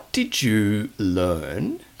 What did you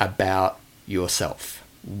learn about yourself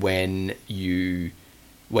when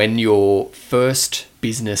your first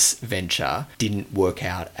business venture didn't work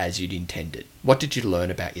out as you'd intended? What did you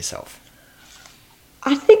learn about yourself?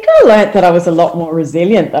 I think I learnt that I was a lot more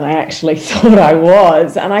resilient than I actually thought I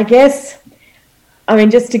was. And I guess, I mean,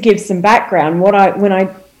 just to give some background, when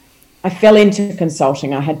I fell into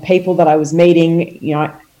consulting, I had people that I was meeting, you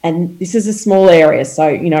know, and this is a small area. So,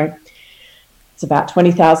 you know, it's about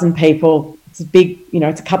 20,000 people. It's a big, you know,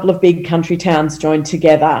 it's a couple of big country towns joined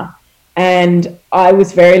together. And I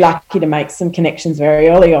was very lucky to make some connections very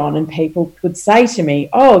early on, and people would say to me,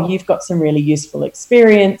 oh, you've got some really useful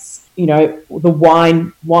experience. You know, the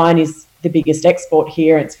wine is the biggest export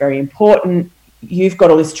here. It's very important. You've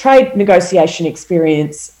got all this trade negotiation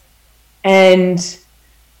experience. And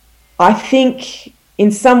I think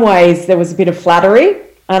in some ways there was a bit of flattery,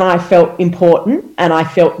 and I felt important and I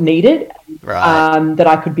felt needed, right. That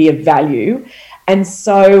I could be of value. And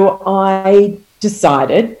so I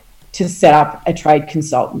decided to set up a trade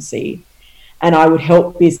consultancy, and I would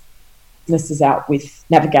help businesses out with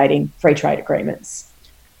navigating free trade agreements.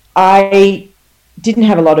 I didn't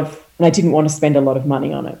have and I didn't want to spend a lot of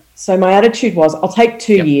money on it. So my attitude was, I'll take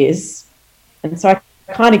 2 years. And so I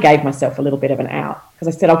kind of gave myself a little bit of an out, because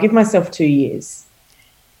I said, I'll give myself 2 years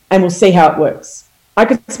and we'll see how it works. I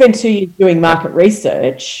could spend 2 years doing market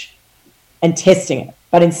research and testing it,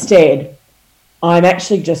 but instead I'm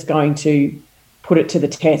actually just going to put it to the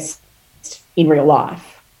test in real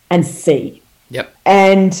life and see. Yep.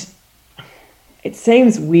 And it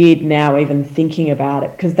seems weird now even thinking about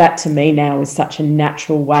it, because that to me now is such a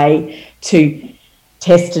natural way to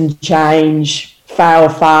test and change, fail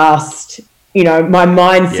fast. You know, my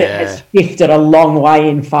mindset has shifted a long way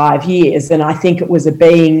in 5 years. And I think it was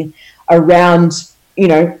being around, you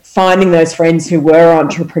know, finding those friends who were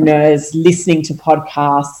entrepreneurs, listening to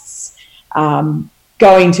podcasts,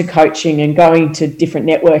 going to coaching and going to different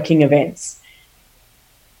networking events.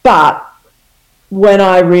 But when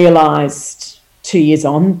I realised 2 years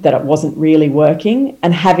on that it wasn't really working,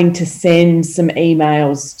 and having to send some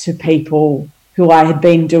emails to people who I had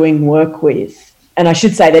been doing work with, and I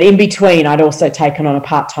should say that in between I'd also taken on a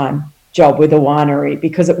part-time job with a winery,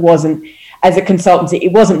 because it wasn't, as a consultancy,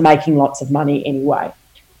 it wasn't making lots of money anyway.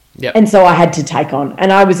 Yep. And so I had to take on,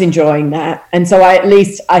 and I was enjoying that. And so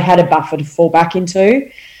I had a buffer to fall back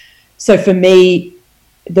into. So for me,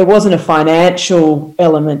 there wasn't a financial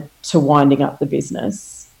element to winding up the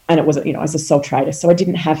business. And it wasn't, you know, as a sole trader. So I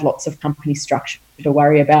didn't have lots of company structure to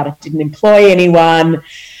worry about. I didn't employ anyone.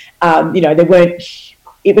 You know,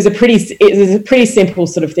 it was a pretty simple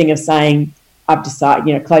sort of thing of saying, I've decided,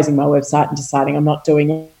 you know, closing my website and deciding I'm not doing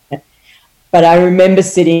it. But I remember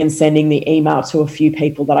sitting and sending the email to a few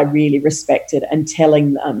people that I really respected and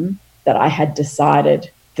telling them that I had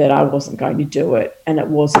decided that I wasn't going to do it, and it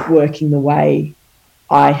wasn't working the way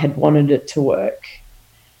I had wanted it to work.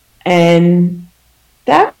 And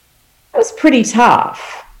that It was pretty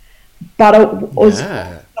tough, but it was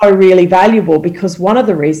Yeah. also really valuable, because one of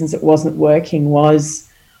the reasons it wasn't working was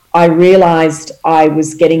I realized I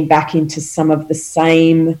was getting back into some of the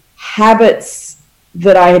same habits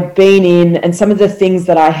that I had been in, and some of the things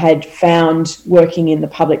that I had found working in the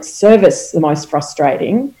public service the most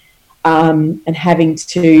frustrating, and having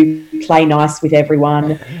to play nice with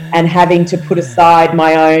everyone and having to put aside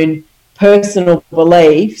my own personal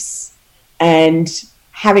beliefs and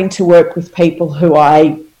having to work with people who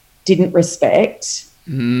I didn't respect.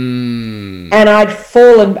 Mm. And I'd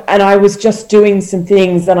fallen, and I was just doing some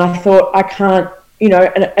things, and I thought, I can't,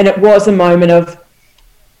 and it was a moment of,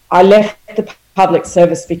 I left the public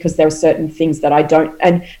service because there are certain things that I don't,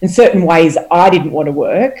 and in certain ways I didn't want to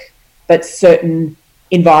work, but certain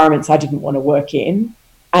environments I didn't want to work in.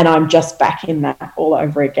 And I'm just back in that all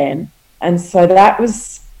over again. And so that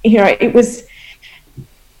was, it was,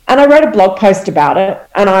 and I wrote a blog post about it,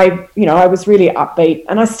 and I was really upbeat,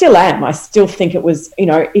 and I still am. I still think it was,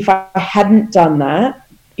 if I hadn't done that,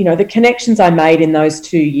 the connections I made in those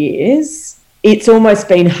 2 years, it's almost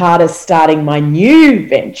been harder starting my new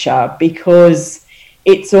venture, because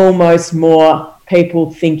it's almost more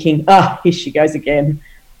people thinking, here she goes again.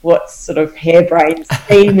 What sort of harebrained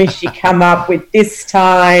scheme has she come up with this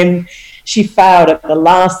time? She failed at the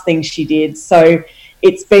last thing she did. So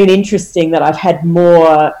it's been interesting that I've had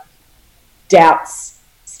more doubts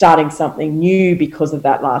starting something new because of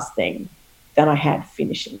that last thing than I had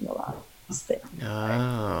finishing the last thing.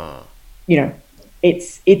 Oh.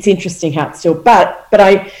 It's interesting how it's still, but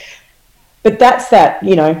that's that,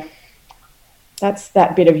 that's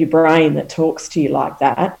that bit of your brain that talks to you like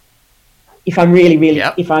that. If I'm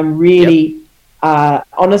really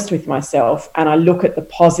honest with myself, and I look at the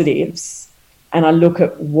positives, and I look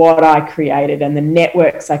at what I created and the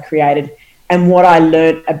networks I created and what I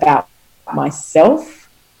learned about myself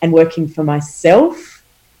and working for myself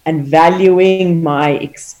and valuing my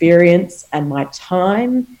experience and my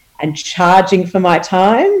time and charging for my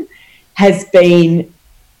time, has been,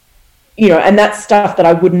 and that's stuff that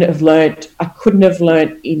I couldn't have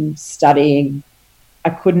learned in studying. I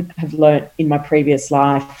couldn't have learned in my previous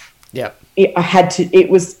life. Yep. It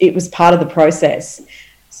was part of the process.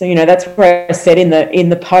 So, that's where I said in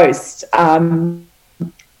the post,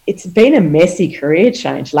 it's been a messy career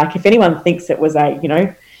change. Like, if anyone thinks it was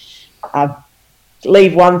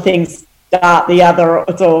leave one thing, start the other,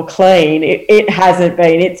 it's all clean. It hasn't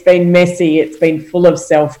been. It's been messy. It's been full of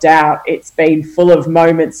self-doubt. It's been full of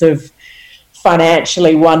moments of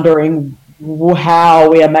financially wondering how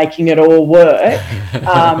we are making it all work,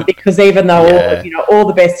 because even though all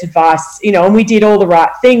the best advice, and we did all the right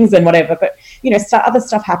things and whatever, but other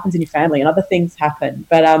stuff happens in your family and other things happen,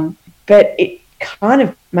 but it kind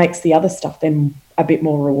of makes the other stuff then a bit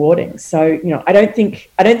more rewarding. So I don't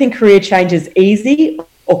think career change is easy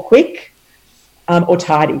or quick, or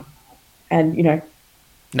tidy, and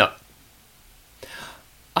No.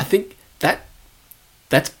 I think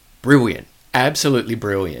that's brilliant. Absolutely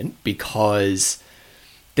brilliant, because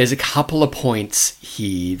there's a couple of points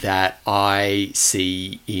here that I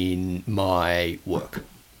see in my work,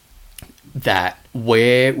 that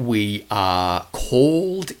where we are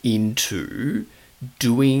called into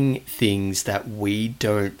doing things that we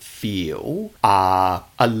don't feel are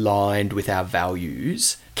aligned with our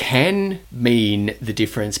values can mean the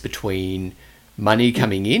difference between money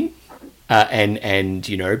coming in and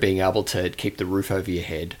being able to keep the roof over your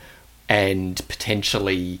head, and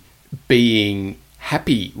potentially being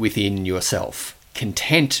happy within yourself,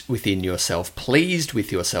 content within yourself, pleased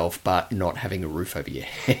with yourself, but not having a roof over your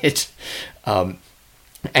head.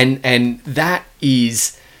 And that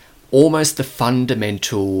is almost the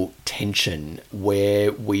fundamental tension,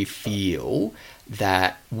 where we feel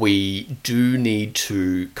that we do need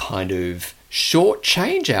to kind of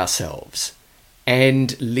shortchange ourselves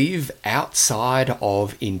and live outside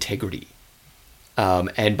of integrity.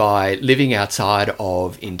 And by living outside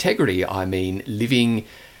of integrity, I mean living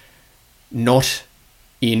not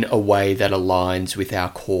in a way that aligns with our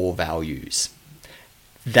core values.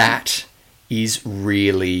 That is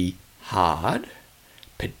really hard,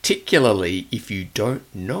 particularly if you don't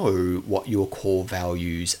know what your core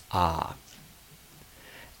values are.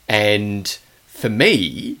 And for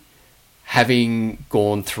me, having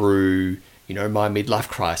gone through, my midlife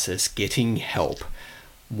crisis, getting help,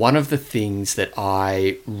 one of the things that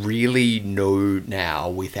I really know now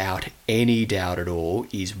without any doubt at all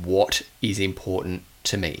is what is important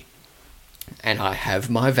to me. And I have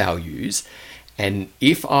my values. And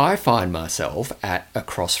if I find myself at a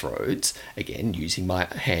crossroads, again, using my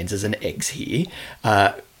hands as an X here,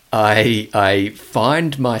 I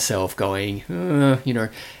find myself going,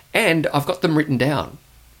 And I've got them written down.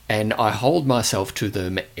 And I hold myself to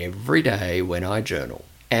them every day when I journal.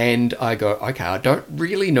 And I go, okay, I don't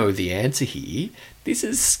really know the answer here. This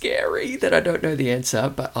is scary that I don't know the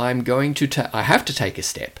answer, but I'm going to I have to take a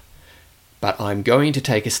step. But I'm going to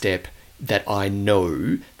take a step that I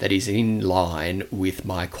know that is in line with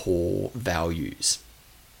my core values.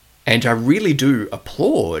 And I really do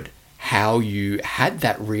applaud how you had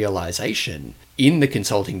that realization in the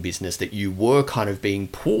consulting business that you were kind of being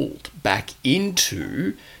pulled back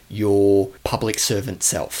into your public servant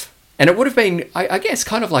self. And it would have been, I guess,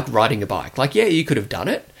 kind of like riding a bike. Like, yeah, you could have done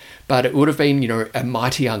it, but it would have been, a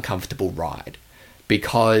mighty uncomfortable ride,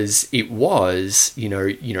 because it was,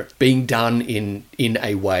 being done in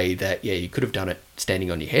a way that, yeah, you could have done it standing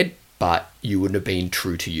on your head, but you wouldn't have been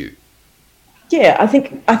true to you. Yeah, I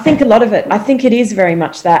think a lot of it, I think it is very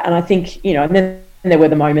much that. And I think, and then there were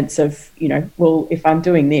the moments of, well, if I'm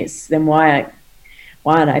doing this, then why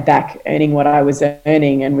aren't I back earning what I was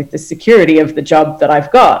earning and with the security of the job that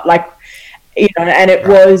I've got? Like, and it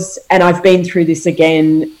was, and I've been through this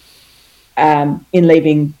again in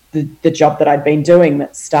leaving the job that I'd been doing,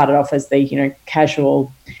 that started off as the,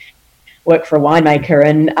 casual work for a winemaker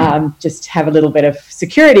and just have a little bit of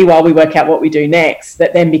security while we work out what we do next.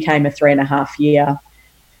 That then became a 3.5 year,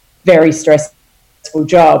 very stressful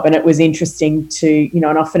job. And it was interesting to, and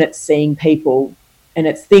often it's seeing people, and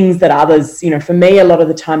it's things that others, for me, a lot of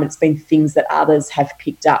the time it's been things that others have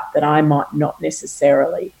picked up that I might not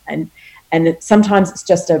necessarily. And sometimes it's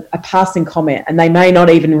just a passing comment, and they may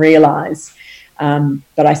not even realise.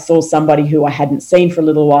 But I saw somebody who I hadn't seen for a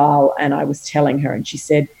little while, and I was telling her, and she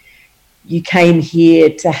said, you came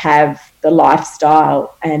here to have the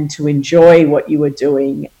lifestyle and to enjoy what you were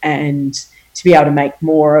doing and to be able to make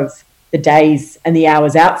more of the days and the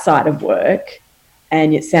hours outside of work.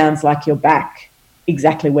 And it sounds like you're back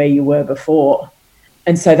exactly where you were before.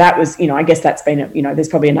 And so that was, I guess that's been, there's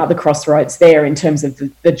probably another crossroads there in terms of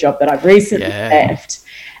the job that I've recently left.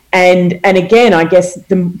 And again, I guess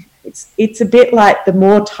it's a bit like the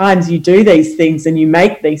more times you do these things and you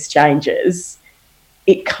make these changes,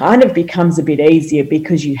 it kind of becomes a bit easier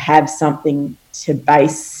because you have something to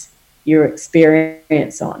base your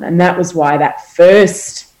experience on. And that was why that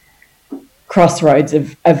first crossroads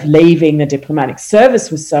of leaving the diplomatic service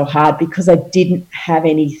was so hard, because I didn't have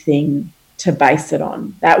anything to base it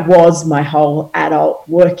on. That was my whole adult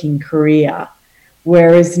working career.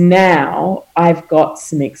 Whereas now I've got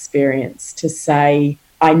some experience to say,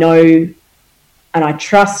 I know and I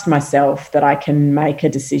trust myself that I can make a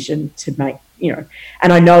decision to make,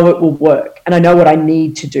 and I know it will work, and I know what I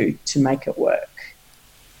need to do to make it work.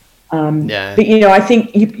 But, I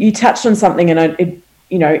think you touched on something, and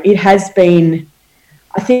it has been,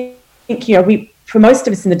 I think, for most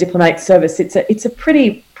of us in the diplomatic service, it's a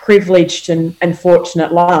pretty privileged and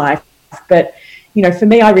fortunate life. But, for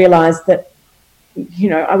me, I realised that,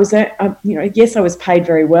 I was, yes, I was paid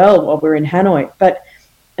very well while we were in Hanoi, but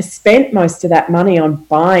I spent most of that money on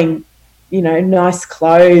buying, nice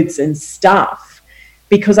clothes and stuff,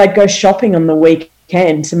 because I'd go shopping on the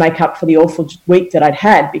weekend to make up for the awful week that I'd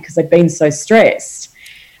had because I'd been so stressed.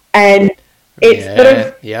 And it's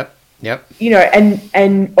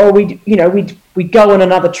or we'd go on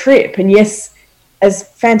another trip, and yes, as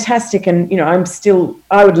fantastic, and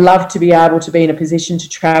I would love to be able to be in a position to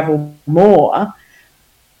travel more,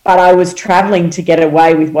 but I was traveling to get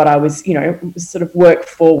away with what I was, sort of work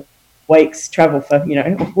 4 weeks, travel for,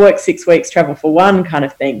 work 6 weeks, travel for 1 kind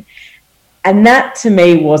of thing. And that to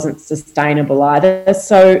me wasn't sustainable either.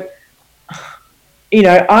 So,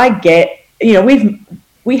 I get,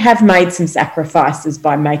 we have made some sacrifices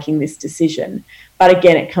by making this decision. But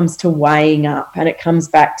again, it comes to weighing up, and it comes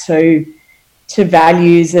back to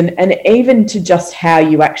values and even to just how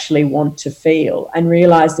you actually want to feel, and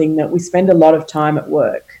realising that we spend a lot of time at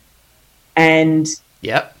work, and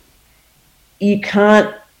you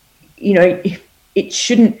can't, it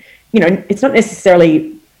shouldn't, it's not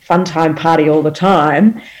necessarily fun time party all the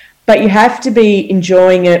time, but you have to be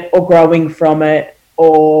enjoying it or growing from it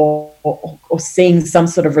or seeing some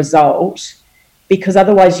sort of result, because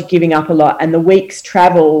otherwise you're giving up a lot. And the weeks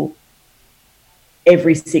travel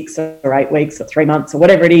every 6 or 8 weeks or 3 months or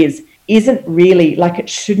whatever it is, isn't really, like, it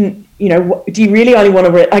shouldn't, do you really only want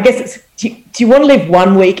to, I guess it's, do you want to live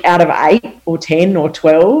 1 week out of 8 or 10 or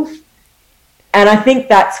 12? And I think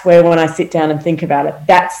that's where, when I sit down and think about it,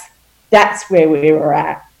 that's where we were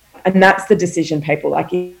at. And that's the decision people,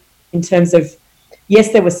 like, in terms of,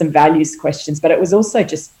 yes, there were some values questions, but it was also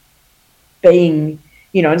just being,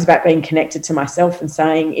 it's about being connected to myself and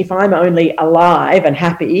saying, if I'm only alive and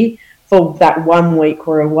happy for that 1 week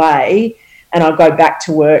we're away, and I'll go back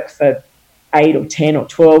to work for 8 or 10 or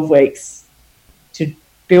 12 weeks to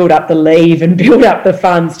build up the leave and build up the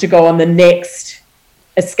funds to go on the next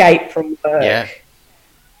escape from work,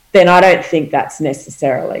 then I don't think that's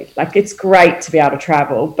necessarily, like, it's great to be able to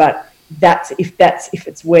travel, but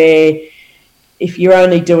if you're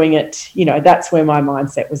only doing it, you know, that's where my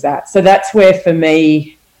mindset was at. So that's where, for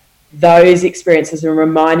me, those experiences and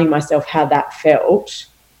reminding myself how that felt.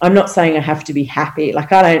 I'm not saying I have to be happy.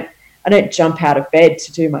 Like, I don't jump out of bed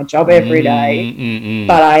to do my job every day,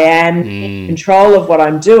 but I am in control of what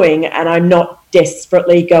I'm doing, and I'm not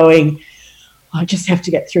desperately going, I just have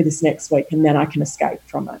to get through this next week and then I can escape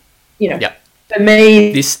from it. You know, for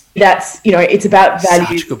me, that's, you know, it's about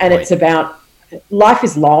values, and it's about, life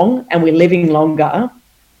is long and we're living longer.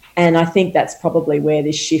 And I think that's probably where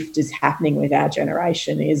this shift is happening with our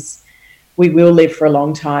generation, is we will live for a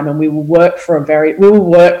long time, and we will work for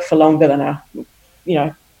longer than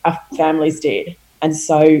our families did. And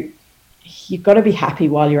so you've got to be happy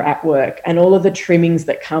while you're at work, and all of the trimmings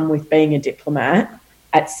that come with being a diplomat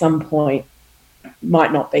at some point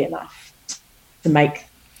might not be enough to make,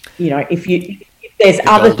 you know, if there's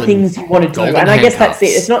other things you want to do. And I guess that's it.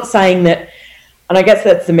 It's not saying that, and I guess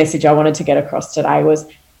that's the message I wanted to get across today, was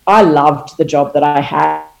I loved the job that I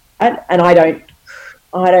had, and I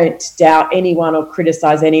don't doubt anyone or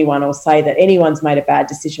criticize anyone or say that anyone's made a bad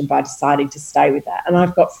decision by deciding to stay with that. And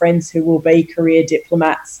I've got friends who will be career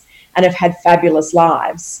diplomats and have had fabulous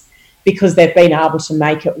lives because they've been able to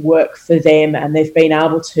make it work for them, and they've been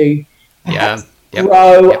able to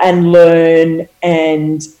grow and learn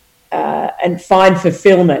and find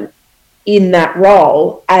fulfillment in that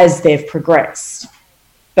role as they've progressed.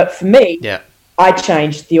 But for me, I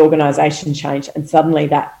changed, the organisation changed, and suddenly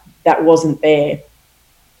that wasn't there.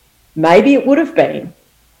 Maybe it would have been,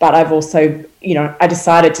 but I've also, you know, I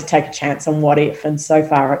decided to take a chance on what if, and so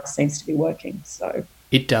far it seems to be working. So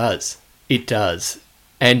it does.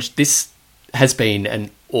 And this has been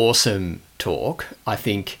an awesome talk. I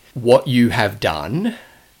think what you have done,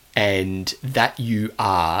 and that you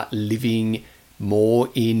are living more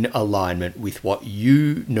in alignment with what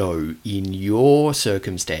you know in your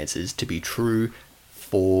circumstances to be true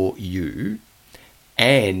for you,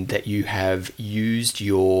 and that you have used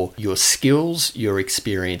your skills, your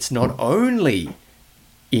experience, not only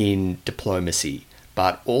in diplomacy,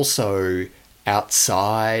 but also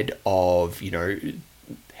outside of, you know,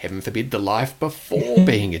 heaven forbid, the life before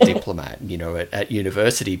being a diplomat, you know, at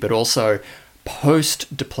university, but also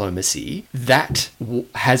post-diplomacy, that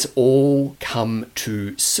has all come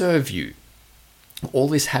to serve you. All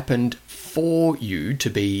this happened for you to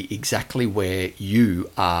be exactly where you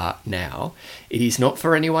are now. It is not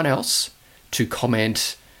for anyone else to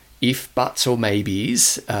comment if, buts, or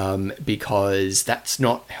maybes, because that's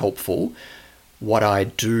not helpful. What I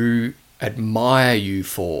do admire you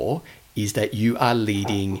for is that you are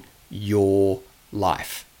leading your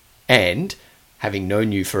life. And having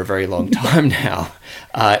known you for a very long time now,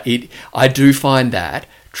 I do find that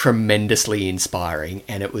tremendously inspiring,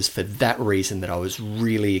 and it was for that reason that I was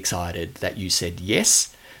really excited that you said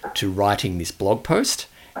yes to writing this blog post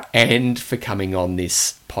and for coming on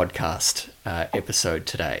this podcast episode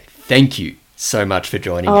today. Thank you so much for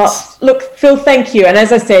joining us. Look, Phil, thank you. And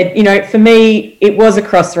as I said, you know, for me, it was a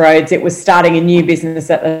crossroads. It was starting a new business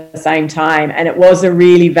at the same time, and it was a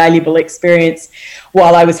really valuable experience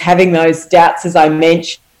while I was having those doubts, as I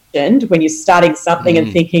mentioned, when you're starting something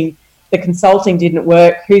and thinking, the consulting didn't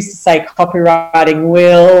work, who's to say copywriting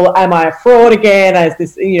will, am I a fraud again, as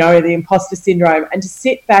this, you know, the imposter syndrome, and to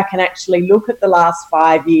sit back and actually look at the last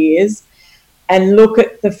 5 years and look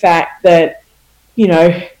at the fact that, you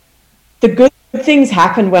know, the good things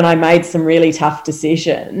happened when I made some really tough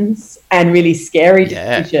decisions and really scary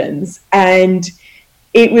decisions. And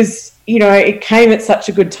it was, you know, it came at such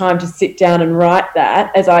a good time to sit down and write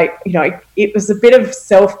that, as I, you know, it was a bit of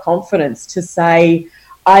self-confidence to say,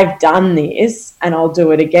 I've done this and I'll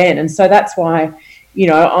do it again. And so that's why, you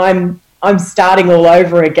know, I'm starting all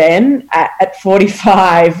over again at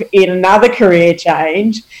 45 in another career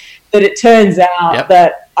change, that it turns out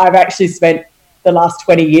that I've actually spent the last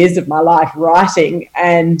 20 years of my life writing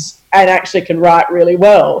and actually can write really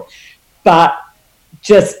well, but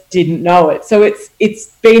just didn't know it. So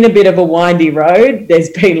it's been a bit of a windy road. There's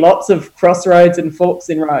been lots of crossroads and forks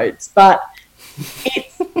in roads, but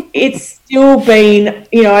it's still been,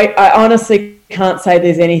 you know, I honestly can't say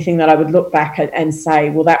there's anything that I would look back at and say,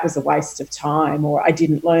 well, that was a waste of time or I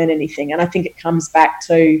didn't learn anything. And I think it comes back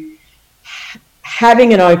to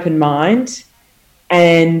having an open mind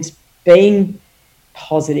and being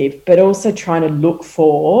positive, but also trying to look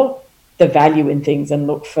for the value in things and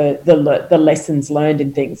look for the lessons learned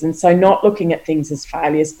in things. And so not looking at things as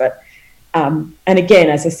failures, but And again,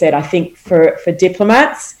 as I said, I think for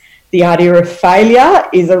diplomats, the idea of failure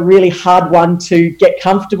is a really hard one to get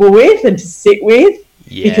comfortable with and to sit with,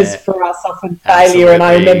 because for us, often failure, and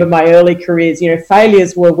I remember my early careers,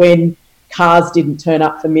 failures were when cars didn't turn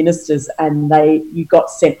up for ministers and you got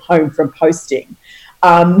sent home from posting.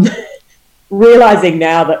 Realising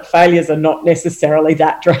now that failures are not necessarily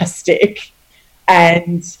that drastic,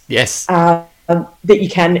 and that you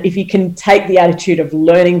can, if you can take the attitude of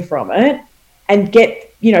learning from it and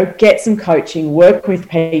get some coaching, work with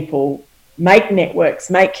people, make networks,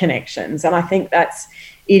 make connections. And I think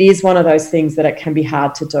it is one of those things that it can be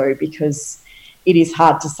hard to do, because it is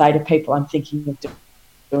hard to say to people, I'm thinking of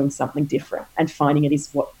doing something different, and finding it is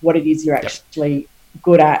what it is you're actually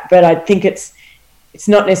good at. But I think it's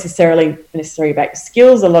not necessarily about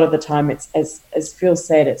skills. A lot of the time, it's as Phil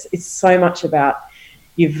said, it's so much about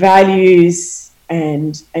your values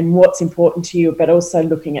and what's important to you, but also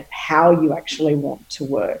looking at how you actually want to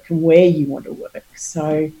work and where you want to work.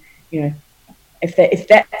 So, if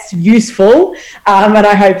that's useful, and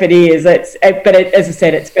I hope it is. As I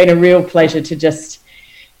said, it's been a real pleasure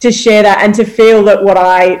to share that and to feel that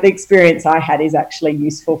the experience I had is actually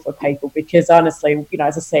useful for people. Because honestly,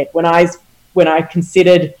 as I said, when I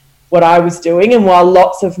considered what I was doing, and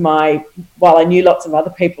while I knew lots of other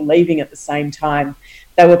people leaving at the same time,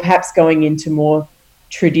 they were perhaps going into more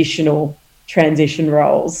traditional transition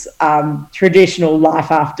roles, traditional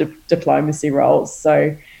life after diplomacy roles.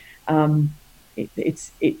 So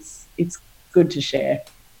it's good to share.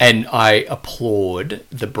 And I applaud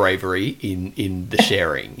the bravery in the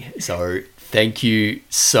sharing. So thank you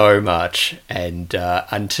so much. And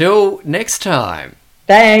until next time.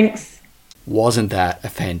 Thanks. Wasn't that a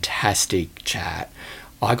fantastic chat?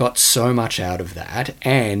 I got so much out of that,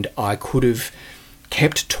 and I could have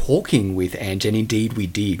kept talking with Ange, and indeed we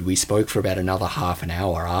did. We spoke for about another half an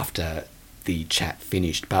hour after the chat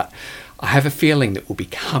finished, but I have a feeling that we'll be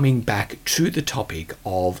coming back to the topic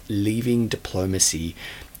of leaving diplomacy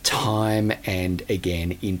time and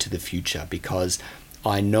again into the future, because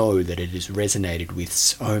I know that it has resonated with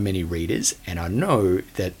so many readers, and I know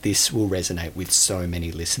that this will resonate with so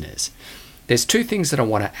many listeners. There's two things that I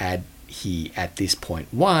want to add here at this point.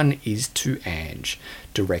 One is to Ange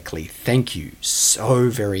directly. Thank you so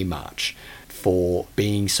very much for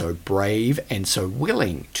being so brave and so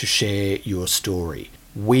willing to share your story.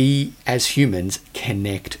 We as humans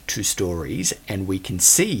connect to stories, and we can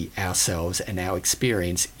see ourselves and our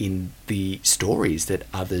experience in the stories that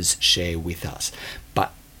others share with us.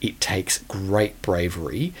 But it takes great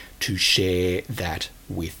bravery to share that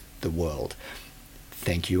with the world.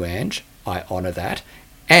 Thank you, Ange. I honour that.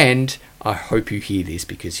 And I hope you hear this,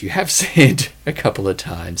 because you have said a couple of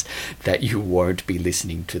times that you won't be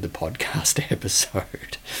listening to the podcast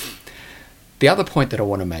episode. The other point that I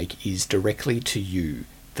want to make is directly to you,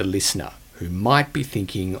 the listener, who might be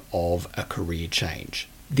thinking of a career change.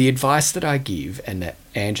 The advice that I give, and that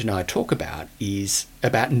Ange and I talk about, is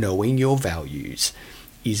about knowing your values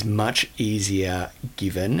is much easier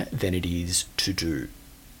given than it is to do.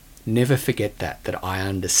 Never forget that I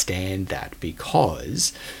understand that,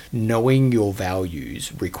 because knowing your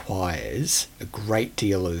values requires a great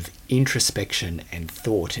deal of introspection and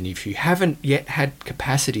thought. And if you haven't yet had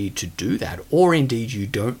capacity to do that, or indeed you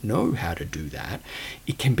don't know how to do that,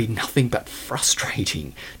 it can be nothing but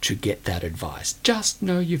frustrating to get that advice. Just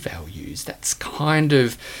know your values. That's kind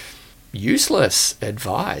of useless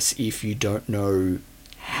advice if you don't know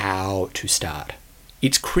how to start.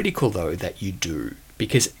 It's critical, though, that you do,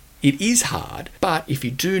 because it is hard, but if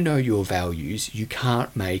you do know your values, you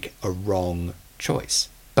can't make a wrong choice.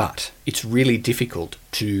 But it's really difficult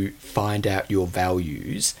to find out your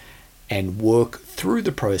values and work through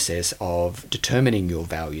the process of determining your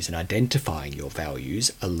values and identifying your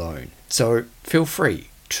values alone. So feel free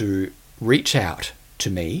to reach out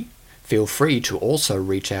to me. Feel free to also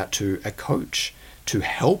reach out to a coach to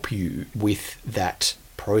help you with that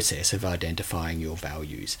process of identifying your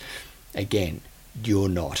values. Again, you're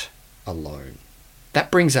not alone.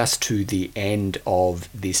 That brings us to the end of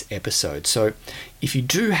this episode. So if you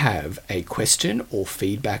do have a question or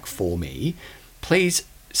feedback for me, please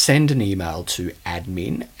send an email to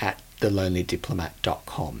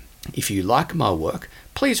admin@thelonelydiplomat.com. If you like my work,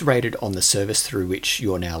 please rate it on the service through which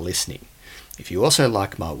you're now listening. If you also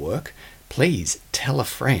like my work, please tell a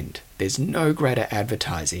friend. There's no greater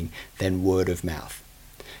advertising than word of mouth.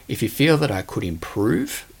 If you feel that I could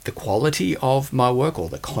improve the quality of my work or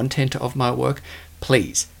the content of my work,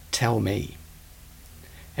 please tell me.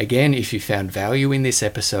 Again, if you found value in this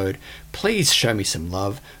episode, please show me some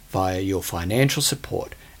love via your financial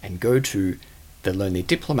support and go to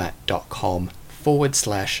thelonelydiplomat.com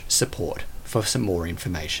www.learnlydiplomats.com/support for some more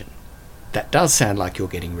information. That does sound like you're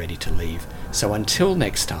getting ready to leave, so until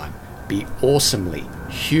next time, be awesomely,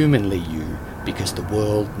 humanly you, because the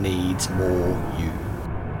world needs more you.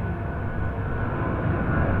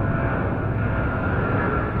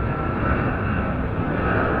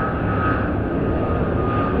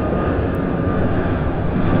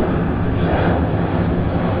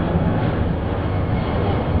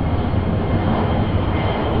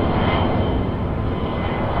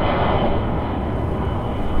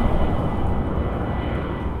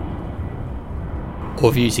 All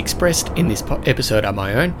views expressed in this episode are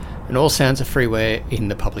my own, and all sounds are freeware in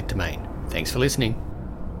the public domain. Thanks for listening.